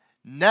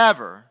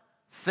 never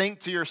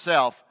think to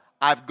yourself,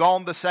 I've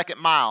gone the second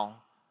mile,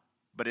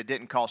 but it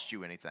didn't cost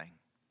you anything.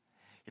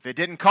 If it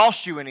didn't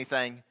cost you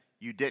anything,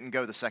 you didn't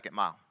go the second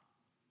mile.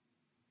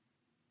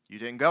 You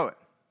didn't go it.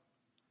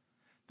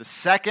 The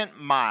second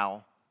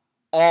mile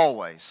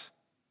always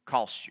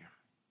costs you.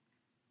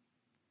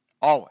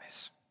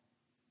 Always.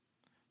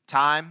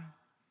 Time,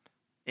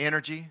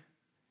 energy,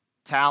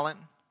 talent.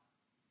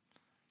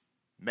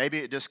 Maybe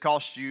it just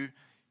cost you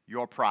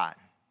your pride.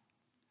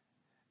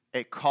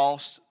 It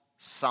cost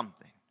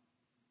something.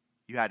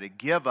 You had to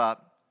give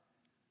up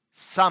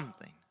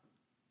something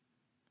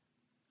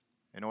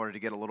in order to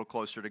get a little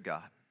closer to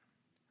God.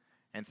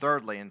 And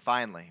thirdly and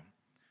finally,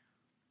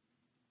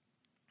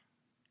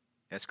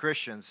 as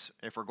Christians,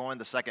 if we're going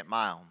the second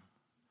mile,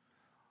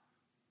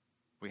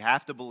 we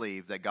have to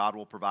believe that God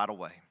will provide a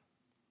way.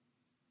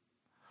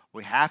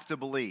 We have to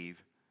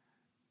believe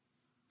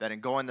that in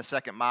going the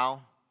second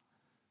mile,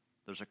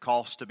 there's a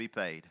cost to be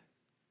paid.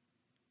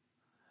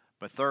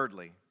 But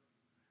thirdly,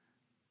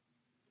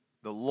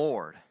 the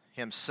Lord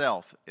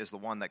Himself is the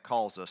one that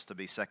calls us to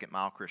be second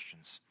mile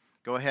Christians.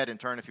 Go ahead and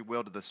turn, if you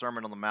will, to the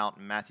Sermon on the Mount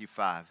in Matthew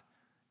 5,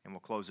 and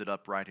we'll close it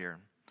up right here.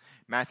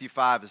 Matthew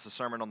 5 is the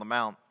Sermon on the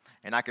Mount,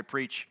 and I could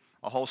preach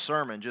a whole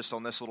sermon just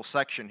on this little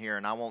section here,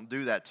 and I won't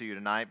do that to you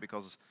tonight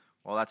because,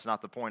 well, that's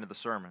not the point of the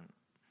sermon.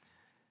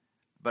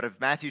 But of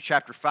Matthew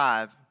chapter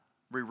 5,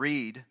 we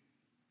read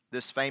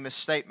this famous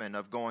statement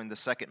of going the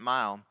second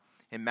mile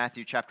in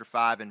Matthew chapter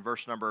 5 in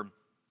verse number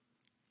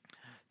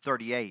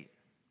 38.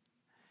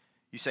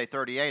 You say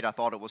 38, I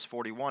thought it was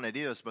 41. It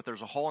is, but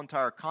there's a whole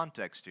entire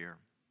context here.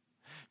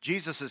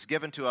 Jesus has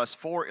given to us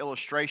 4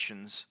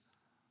 illustrations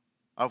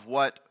of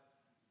what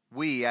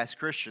we as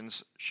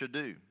Christians should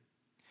do.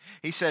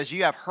 He says, "Ye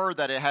have heard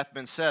that it hath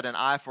been said, an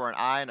eye for an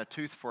eye and a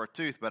tooth for a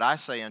tooth. But I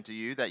say unto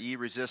you that ye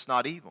resist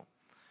not evil.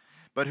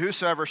 But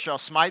whosoever shall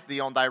smite thee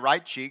on thy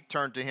right cheek,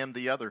 turn to him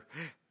the other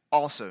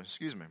also."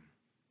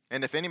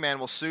 "And if any man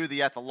will sue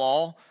thee at the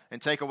law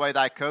and take away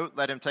thy coat,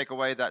 let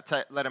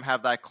him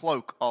have thy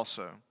cloak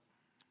also.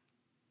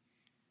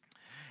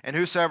 And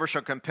whosoever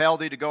shall compel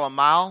thee to go a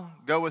mile,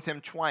 go with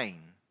him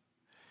twain.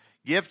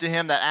 Give to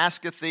him that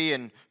asketh thee,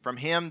 and from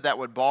him that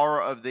would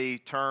borrow of thee,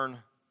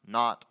 turn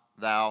not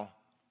thou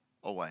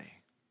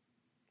away."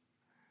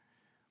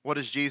 What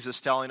is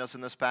Jesus telling us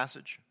in this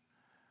passage?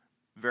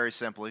 Very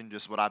simply,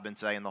 just what I've been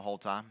saying the whole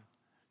time.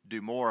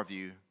 Do more of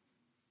you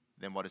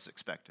than what is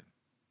expected.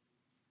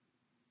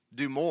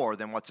 Do more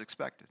than what's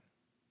expected.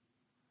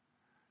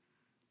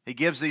 He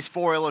gives these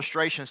 4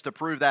 illustrations to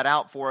prove that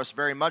out for us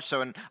very much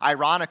so. And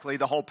ironically,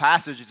 the whole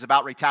passage is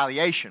about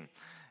retaliation.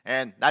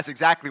 And that's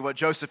exactly what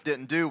Joseph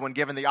didn't do when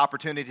given the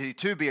opportunity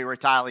to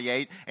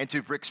retaliate and to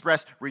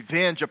express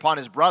revenge upon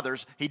his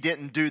brothers. He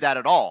didn't do that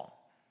at all.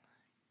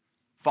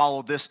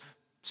 Followed this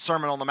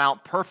Sermon on the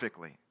Mount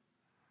perfectly.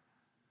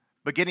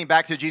 But getting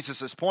back to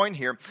Jesus' point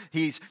here,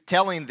 he's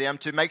telling them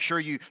to make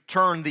sure you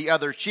turn the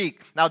other cheek.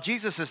 Now,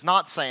 Jesus is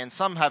not saying,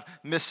 some have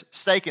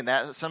mistaken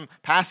that, some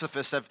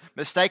pacifists have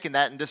mistaken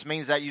that, and this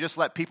means that you just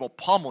let people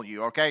pummel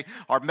you, okay?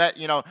 Or,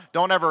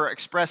 don't ever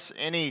express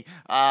any,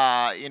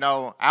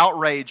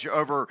 outrage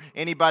over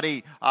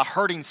anybody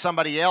hurting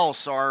somebody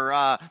else,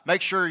 or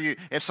make sure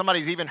if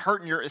somebody's even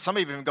hurting some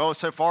even go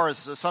so far as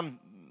some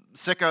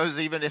sickos,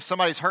 even if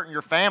somebody's hurting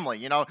your family,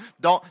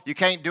 you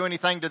can't do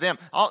anything to them.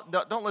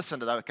 Don't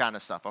listen to that kind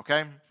of stuff,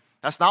 okay?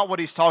 That's not what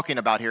he's talking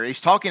about here. He's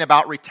talking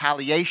about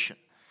retaliation.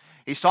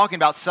 He's talking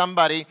about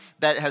somebody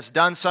that has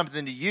done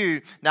something to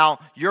you. Now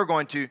you're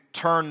going to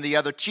turn the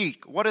other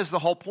cheek. What is the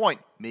whole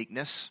point?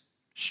 Meekness,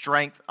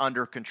 strength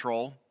under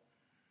control.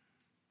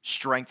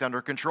 Strength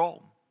under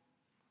control.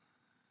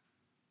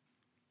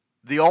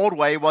 The old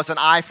way was an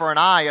eye for an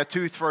eye, a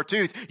tooth for a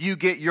tooth. You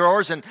get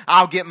yours and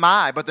I'll get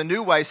mine. But the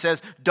new way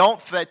says,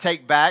 don't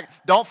fight back,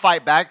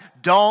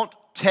 don't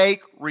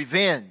take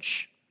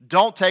revenge.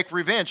 Don't take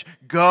revenge.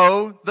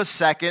 Go the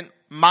second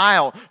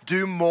mile.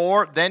 Do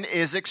more than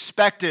is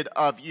expected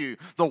of you.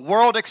 The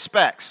world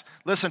expects,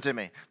 listen to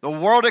me, the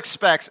world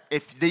expects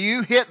if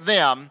you hit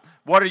them,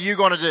 what are you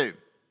going to do?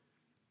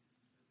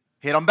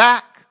 Hit them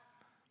back.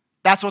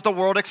 That's what the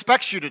world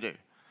expects you to do.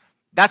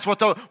 That's what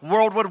the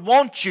world would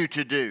want you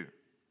to do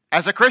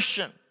as a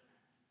Christian.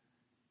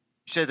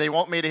 You say they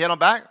want me to hit them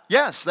back?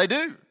 Yes, they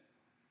do.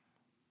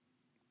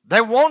 They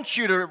want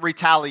you to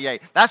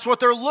retaliate. That's what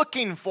they're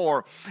looking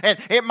for. And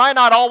it might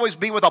not always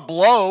be with a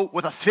blow,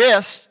 with a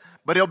fist,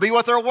 but it'll be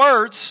with their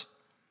words.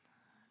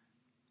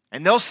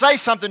 And they'll say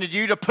something to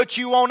you to put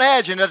you on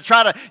edge and to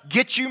try to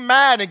get you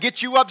mad and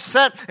get you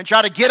upset and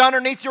try to get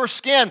underneath your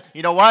skin.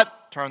 You know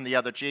what? Turn the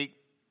other cheek.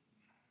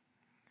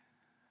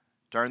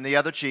 Turn the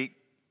other cheek.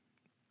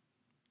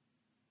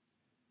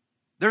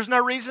 There's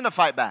no reason to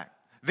fight back.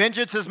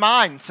 Vengeance is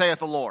mine, saith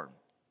the Lord.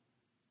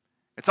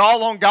 It's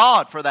all on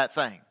God for that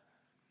thing.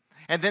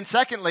 And then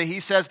secondly, he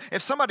says,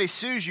 if somebody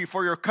sues you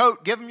for your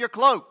coat, give them your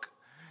cloak.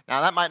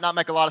 Now, that might not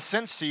make a lot of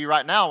sense to you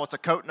right now. What's a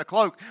coat and a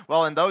cloak?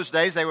 Well, in those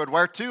days, they would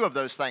wear 2 of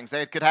those things.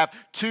 They could have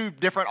 2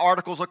 different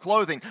articles of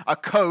clothing. A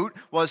coat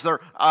was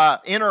their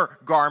inner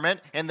garment,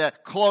 and the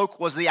cloak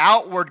was the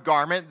outward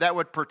garment that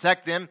would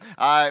protect them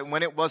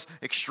when it was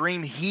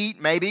extreme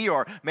heat, maybe,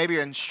 or maybe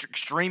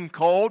extreme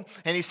cold.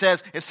 And he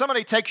says, if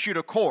somebody takes you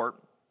to court,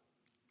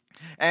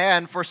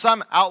 and for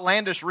some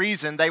outlandish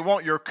reason they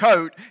want your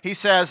coat, he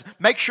says,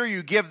 make sure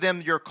you give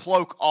them your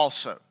cloak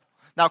also.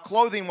 Now,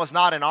 clothing was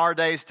not in our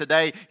days.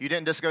 Today, you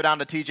didn't just go down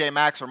to TJ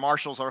Maxx or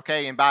Marshalls,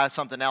 okay, and buy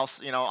something else,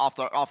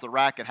 off the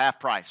rack at half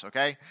price,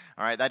 okay?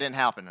 All right, that didn't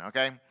happen,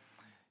 okay?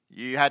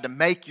 You had to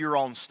make your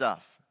own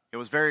stuff. It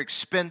was very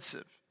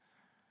expensive.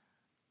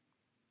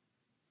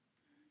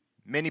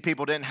 Many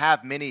people didn't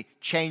have many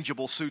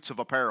changeable suits of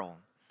apparel,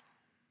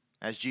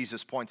 as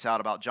Jesus points out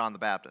about John the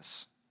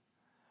Baptist.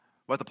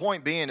 But the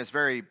point being is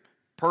very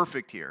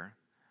perfect here,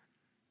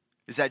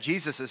 is that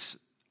Jesus'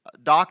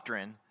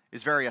 doctrine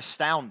is very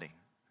astounding,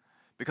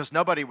 because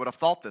nobody would have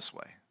thought this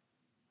way.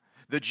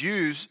 The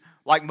Jews,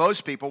 like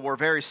most people, were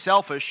very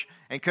selfish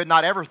and could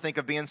not ever think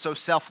of being so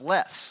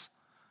selfless.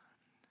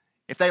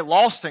 If they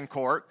lost in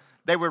court,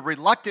 they would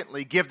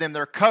reluctantly give them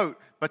their coat,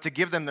 but to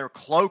give them their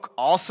cloak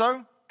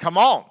also? Come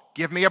on,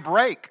 give me a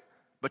break.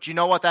 But you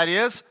know what that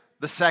is?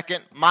 The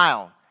second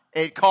mile.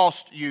 It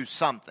cost you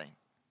something.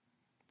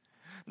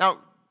 Now,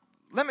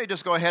 let me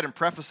just go ahead and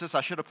preface this.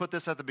 I should have put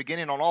this at the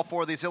beginning on all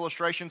four of these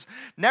illustrations.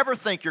 Never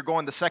think you're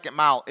going the second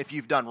mile if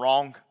you've done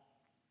wrong.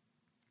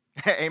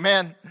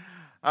 Amen?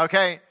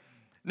 Okay?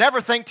 Never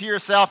think to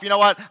yourself, you know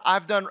what,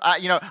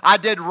 I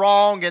did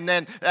wrong, and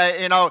then,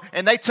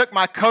 and they took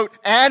my coat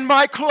and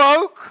my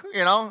cloak,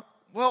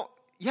 Well,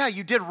 yeah,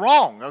 you did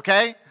wrong,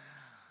 okay?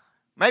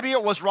 Maybe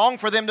it was wrong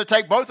for them to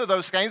take both of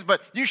those things,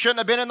 but you shouldn't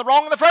have been in the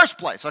wrong in the first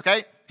place,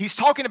 okay? He's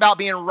talking about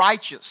being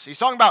righteous. He's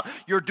talking about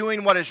you're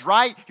doing what is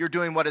right, you're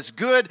doing what is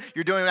good,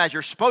 you're doing as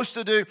you're supposed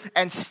to do,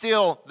 and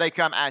still they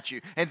come at you.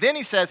 And then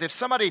he says, if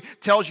somebody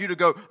tells you to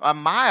go a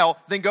mile,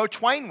 then go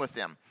twain with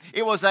them.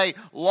 It was a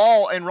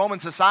law in Roman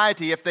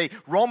society. If the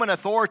Roman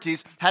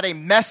authorities had a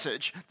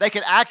message, they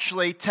could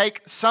actually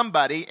take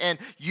somebody and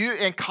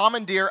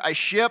commandeer a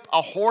ship,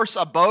 a horse,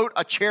 a boat,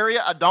 a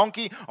chariot, a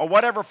donkey, or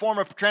whatever form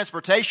of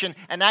transportation,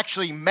 and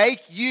actually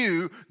make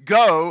you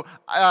go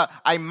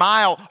a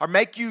mile, or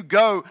make you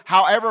go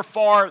however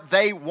far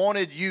they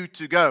wanted you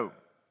to go.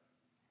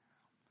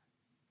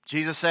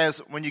 Jesus says,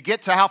 when you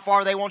get to how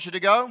far they want you to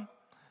go,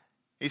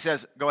 he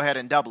says, go ahead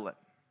and double it.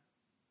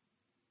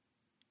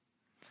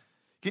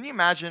 Can you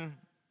imagine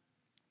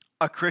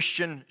a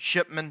Christian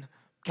shipman,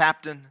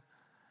 captain,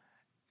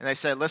 and they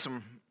say,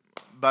 listen,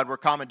 bud, we're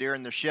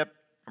commandeering the ship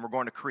and we're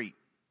going to Crete.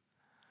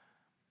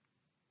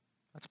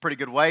 That's a pretty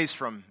good ways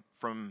from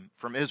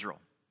Israel.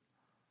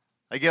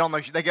 They get on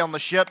the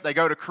ship, they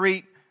go to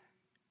Crete,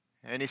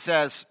 and he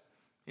says,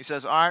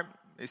 all right,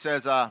 you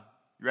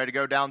ready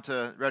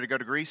to go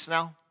to Greece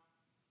now?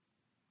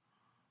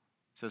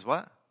 He says,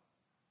 what?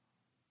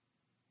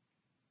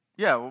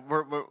 Yeah,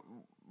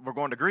 we're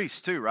going to Greece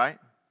too, right?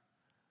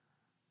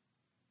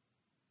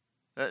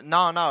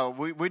 No,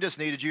 we just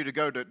needed you to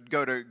go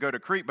to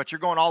Crete, but you're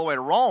going all the way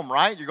to Rome,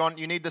 right?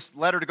 You need this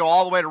letter to go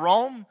all the way to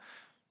Rome?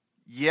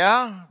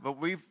 Yeah, but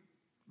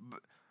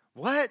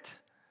what?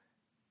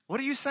 What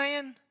are you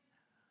saying?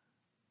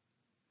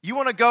 You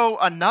want to go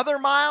another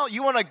mile?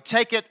 You want to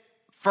take it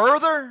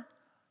further?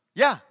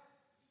 Yeah,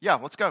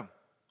 let's go.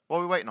 What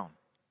are we waiting on?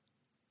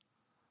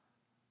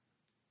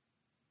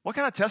 What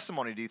kind of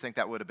testimony do you think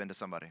that would have been to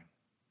somebody?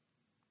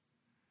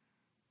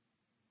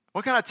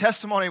 What kind of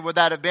testimony would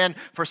that have been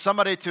for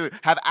somebody to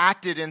have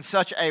acted in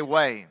such a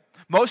way?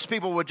 Most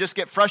people would just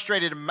get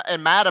frustrated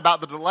and mad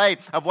about the delay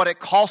of what it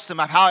cost them,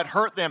 of how it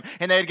hurt them,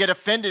 and they'd get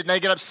offended and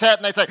they'd get upset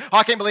and they'd say, oh,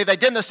 I can't believe they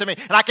did this to me,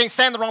 and I can't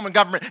stand the Roman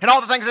government and all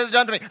the things they've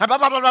done to me, and blah,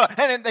 blah, blah, blah.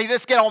 And they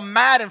just get all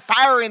mad and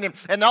fiery in them,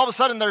 and all of a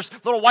sudden there's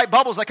little white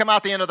bubbles that come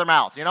out the end of their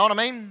mouth. You know what I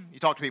mean? You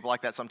talk to people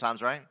like that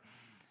sometimes, right?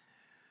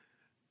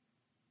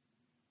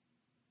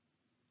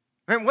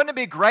 I mean, wouldn't it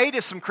be great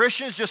if some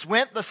Christians just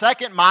went the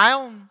second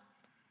mile?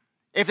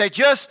 If they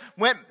just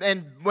went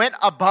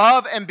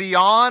above and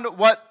beyond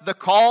what the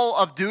call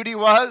of duty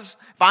was?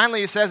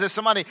 Finally, he says, if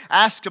somebody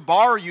asks to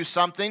borrow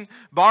something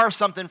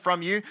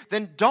from you,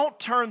 then don't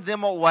turn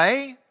them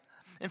away.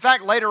 In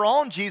fact, later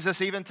on,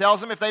 Jesus even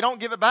tells them if they don't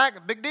give it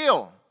back, big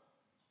deal.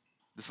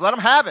 Just let them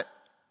have it.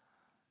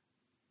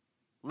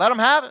 Let them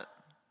have it.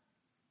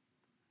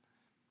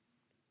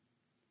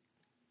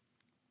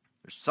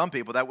 There's some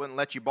people that wouldn't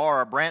let you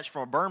borrow a branch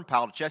from a burn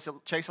pile to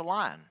chase a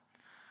lion.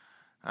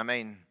 I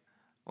mean,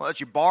 won't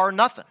let you borrow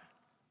nothing.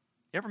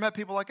 You ever met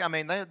people like that? I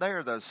mean, they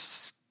are the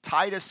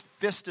tightest,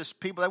 fistest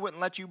people. They wouldn't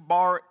let you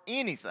borrow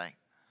anything.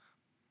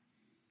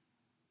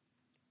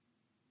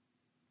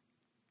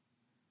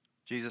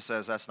 Jesus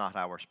says that's not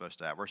how we're supposed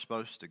to act. We're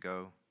supposed to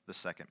go the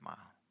second mile.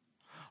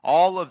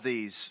 All of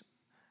these,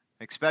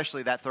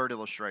 especially that third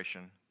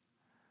illustration,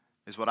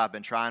 is what I've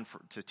been trying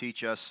to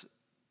teach us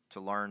to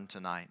learn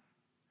tonight.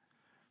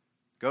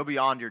 Go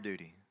beyond your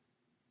duty.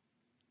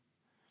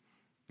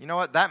 You know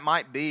what? That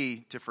might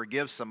be to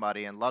forgive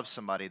somebody and love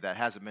somebody that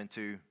hasn't been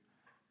too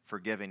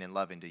forgiving and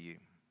loving to you.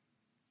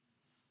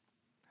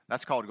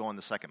 That's called going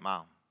the second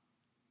mile.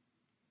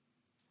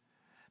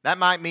 That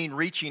might mean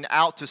reaching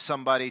out to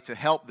somebody to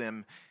help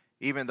them,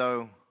 even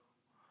though,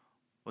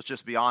 let's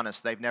just be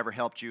honest, they've never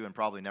helped you and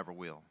probably never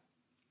will.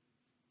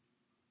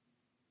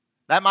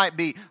 That might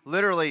be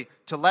literally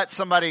to let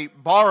somebody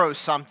borrow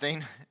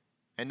something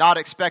and not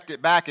expect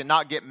it back and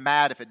not get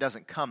mad if it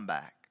doesn't come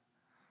back.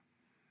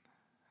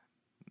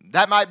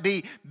 That might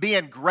be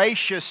being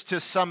gracious to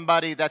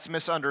somebody that's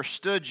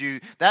misunderstood you.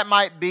 That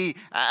might be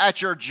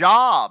at your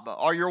job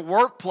or your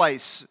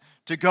workplace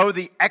to go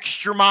the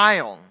extra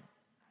mile.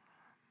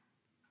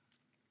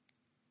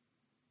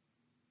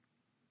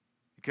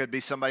 It could be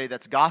somebody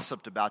that's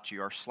gossiped about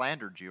you or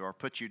slandered you or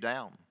put you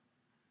down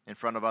in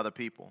front of other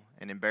people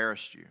and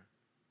embarrassed you.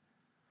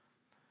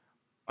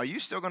 Are you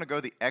still going to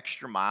go the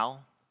extra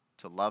mile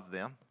to love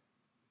them?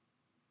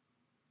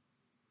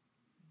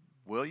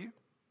 Will you?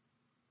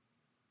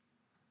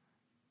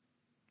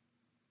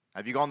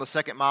 Have you gone the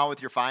second mile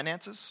with your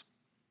finances?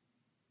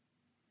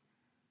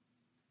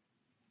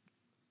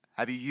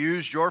 Have you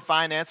used your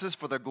finances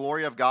for the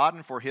glory of God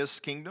and for His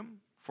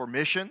kingdom, for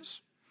missions?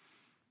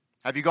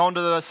 Have you gone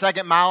to the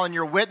second mile in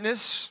your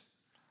witness?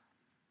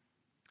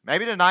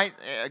 Maybe tonight,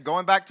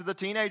 going back to the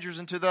teenagers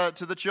and to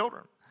the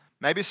children.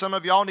 Maybe some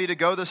of y'all need to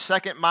go the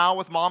second mile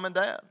with mom and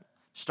dad.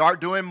 Start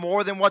doing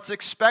more than what's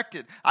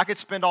expected. I could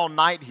spend all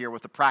night here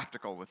with the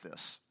practical with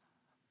this.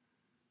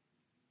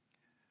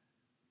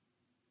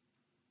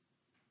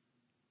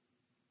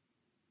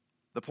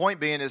 The point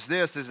being is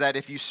this, is that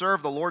if you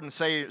serve the Lord and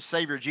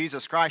Savior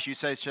Jesus Christ, you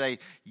say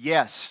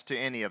yes to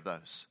any of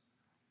those.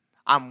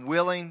 I'm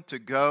willing to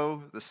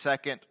go the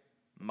second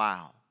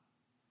mile.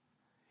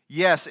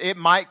 Yes, it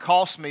might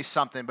cost me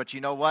something, but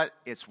you know what?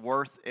 It's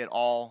worth it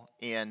all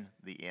in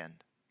the end.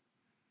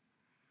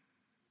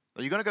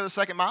 Are you going to go the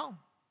second mile?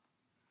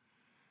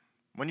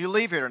 When you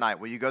leave here tonight,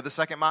 will you go the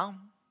second mile?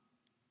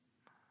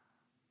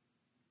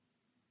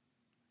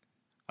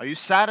 Are you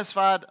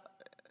satisfied?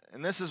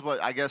 And this is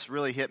what I guess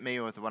really hit me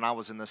with when I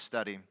was in this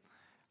study.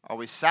 Are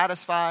we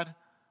satisfied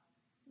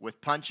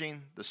with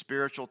punching the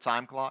spiritual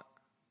time clock?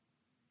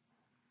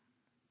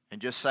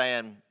 And just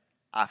saying,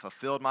 I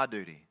fulfilled my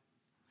duty.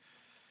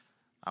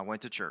 I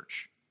went to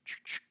church.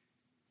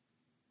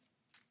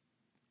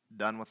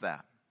 Done with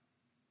that.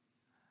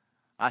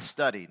 I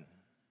studied.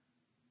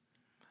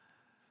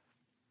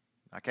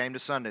 I came to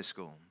Sunday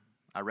school.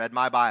 I read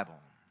my Bible.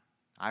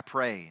 I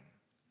prayed.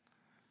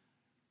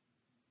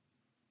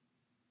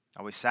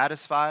 Are we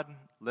satisfied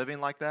living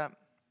like that?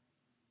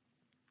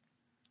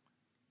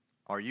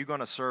 Are you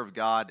going to serve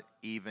God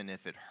even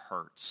if it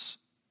hurts?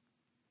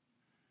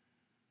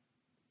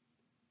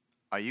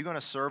 Are you going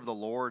to serve the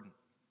Lord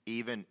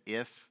even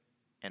if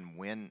and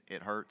when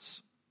it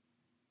hurts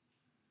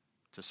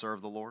to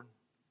serve the Lord?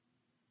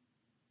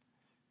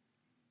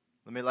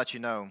 Let me let you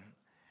know,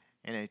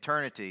 in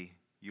eternity,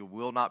 you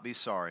will not be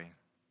sorry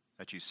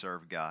that you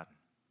served God.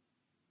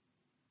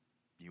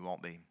 You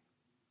won't be.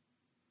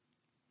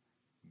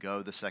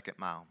 Go the second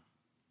mile.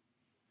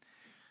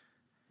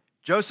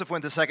 Joseph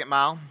went the second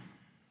mile.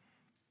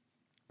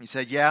 He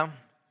said, yeah,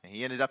 and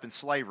he ended up in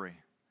slavery.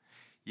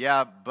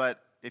 Yeah,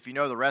 but if you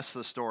know the rest of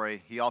the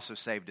story, he also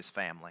saved his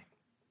family.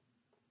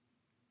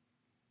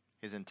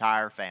 His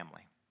entire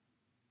family.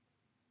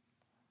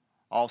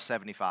 All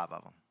 75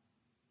 of them.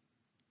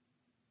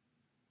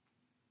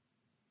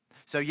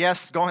 So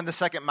yes, going the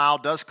second mile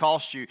does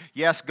cost you.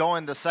 Yes,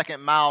 going the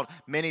second mile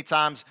many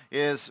times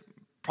is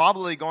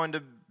probably going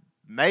to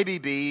maybe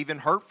be even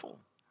hurtful.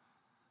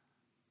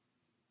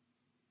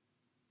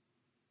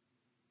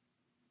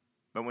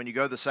 But when you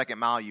go the second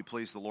mile, you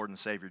please the Lord and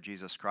Savior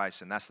Jesus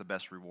Christ, and that's the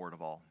best reward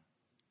of all.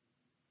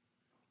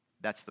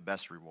 That's the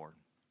best reward.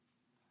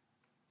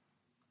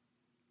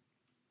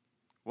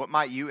 What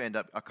might you end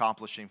up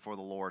accomplishing for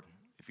the Lord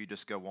if you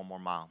just go one more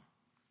mile?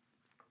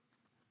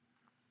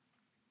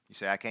 You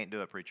say, I can't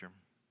do it, preacher.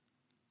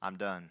 I'm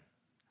done.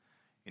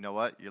 You know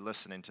what? You're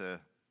listening to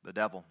the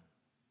devil.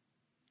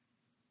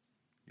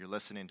 You're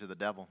listening to the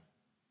devil.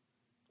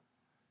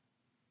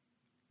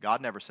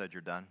 God never said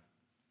you're done.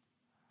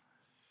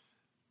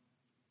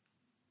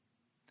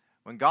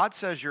 When God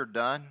says you're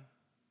done,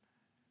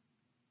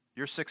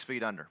 you're 6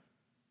 feet under.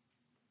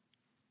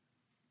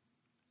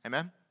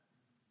 Amen?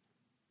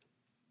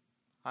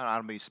 I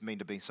don't mean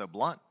to be so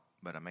blunt,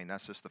 but I mean,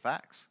 that's just the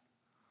facts.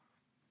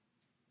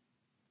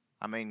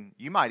 I mean,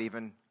 you might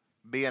even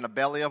be in the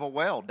belly of a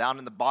whale, down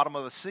in the bottom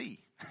of the sea.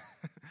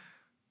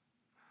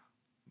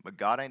 But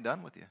God ain't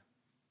done with you.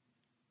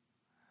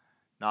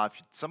 Now,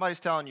 if somebody's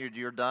telling you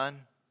you're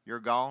done,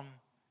 you're gone,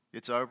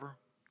 it's over,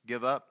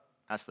 give up,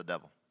 that's the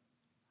devil.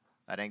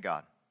 That ain't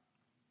God.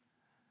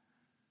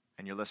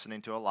 And you're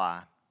listening to a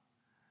lie,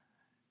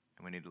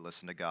 and we need to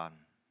listen to God.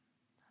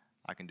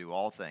 I can do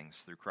all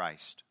things through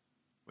Christ,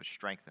 which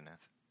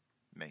strengtheneth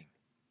me.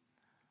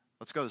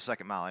 Let's go to the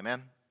second mile,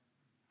 amen?